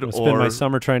good I'll spend my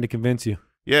summer trying to convince you.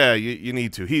 Yeah, you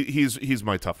need to. He's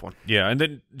my tough one. Yeah, and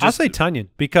then I'll say Tunyon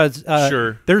because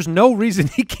sure. There's no reason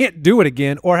he can't do it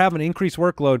again or have an increased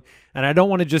workload, and I don't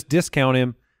want to just discount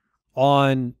him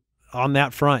on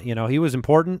that front. You know, he was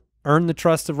important, earned the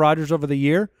trust of Rodgers over the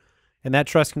year, and that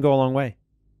trust can go a long way.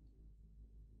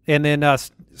 And then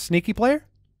sneaky player?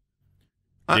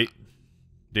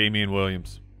 Damian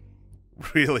Williams.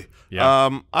 Really? Yeah.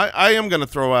 I am going to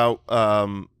throw out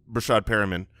Brashad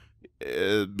Perriman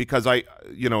because I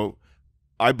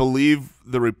believe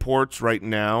the reports right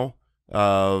now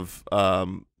of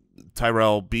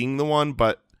Tyrell being the one,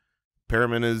 but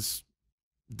Perriman is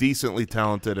decently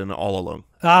talented and all alone.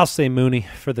 I'll say Mooney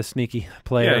for the sneaky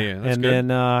player. Yeah, that's and good.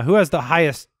 then who has the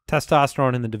highest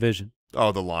testosterone in the division?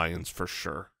 Oh, the Lions for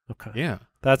sure. Okay. Yeah.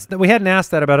 We hadn't asked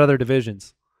that about other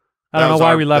divisions. I don't know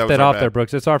why we left that off there,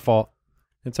 Brooks. It's our fault.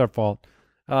 It's our fault.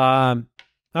 Okay.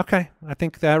 I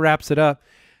think that wraps it up.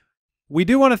 We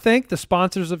do want to thank the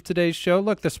sponsors of today's show.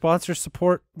 Look, the sponsors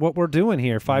support what we're doing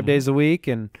here 5 days a week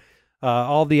and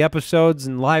all the episodes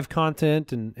and live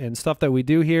content and stuff that we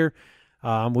do here.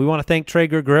 We want to thank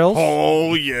Traeger Grills.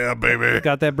 Oh, yeah, baby.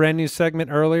 Got that brand new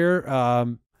segment earlier.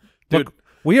 Dude. Look,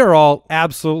 we are all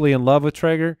absolutely in love with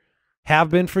Traeger.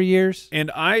 Have been for years. And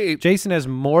Jason has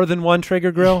more than one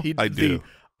Traeger grill. I do.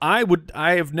 I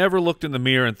have never looked in the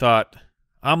mirror and thought,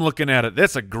 I'm looking at it.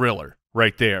 That's a griller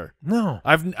right there. No.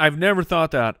 I've never thought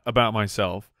that about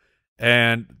myself.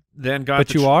 And then got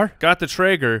the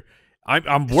Traeger.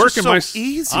 I'm working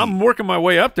easy. I'm working my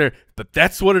way up there, but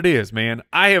that's what it is, man.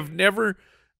 I have never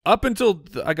up until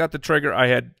I got the Traeger, I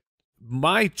had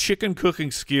my chicken cooking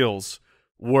skills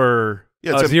were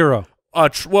zero.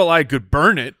 Well, I could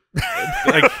burn it.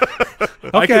 I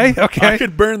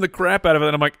could burn the crap out of it.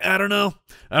 And I'm like, I don't know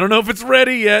if it's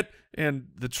ready yet. And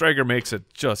the Traeger makes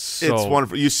it just so. It's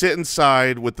wonderful. You sit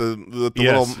inside with the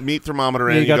little meat thermometer,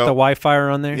 and you got the Wi-Fi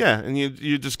on there. Yeah, and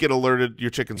you just get alerted. Your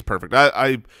chicken's perfect.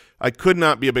 I could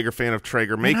not be a bigger fan of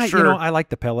Traeger. I like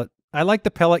the pellet. I like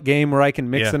the pellet game where I can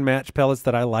mix and match pellets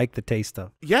that I like the taste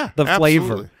of. Yeah, the absolutely.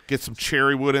 flavor. Get some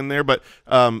cherry wood in there. But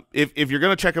if you're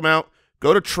gonna check them out,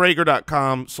 go to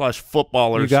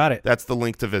Traeger.com/footballers. You got it. That's the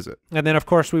link to visit. And then, of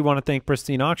course, we want to thank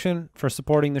Pristine Auction for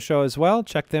supporting the show as well.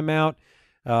 Check them out.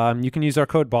 You can use our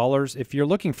code BALLERS. If you're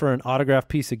looking for an autographed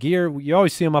piece of gear, you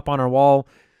always see them up on our wall,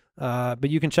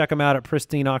 but you can check them out at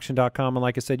pristineauction.com. And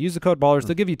like I said, use the code BALLERS.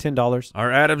 They'll give you $10.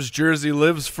 Our Adams jersey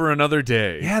lives for another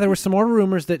day. Yeah, there were some more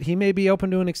rumors that he may be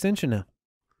open to an extension now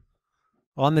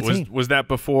on the team. Was that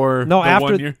before after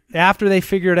 1 year? After they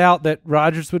figured out that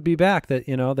Rodgers would be back, that,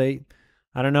 I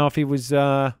don't know if he was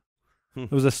it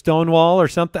was a Stonewall or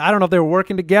something. I don't know if they were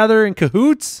working together in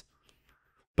cahoots.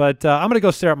 But I'm going to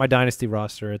go stare at my dynasty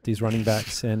roster at these running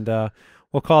backs, and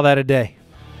we'll call that a day.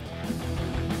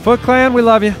 Foot Clan, we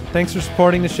love you. Thanks for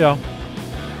supporting the show.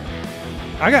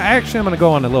 I'm going to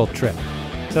go on a little trip.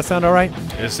 Does that sound all right?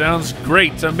 It sounds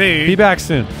great to me. Be back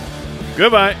soon.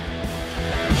 Goodbye.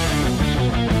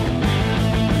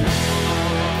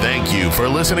 Thank you for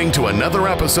listening to another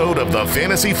episode of the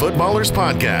Fantasy Footballers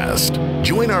Podcast.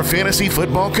 Join our fantasy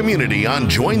football community on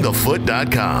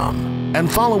jointhefoot.com and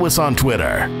follow us on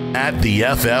Twitter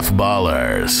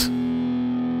 @TheFFBallers.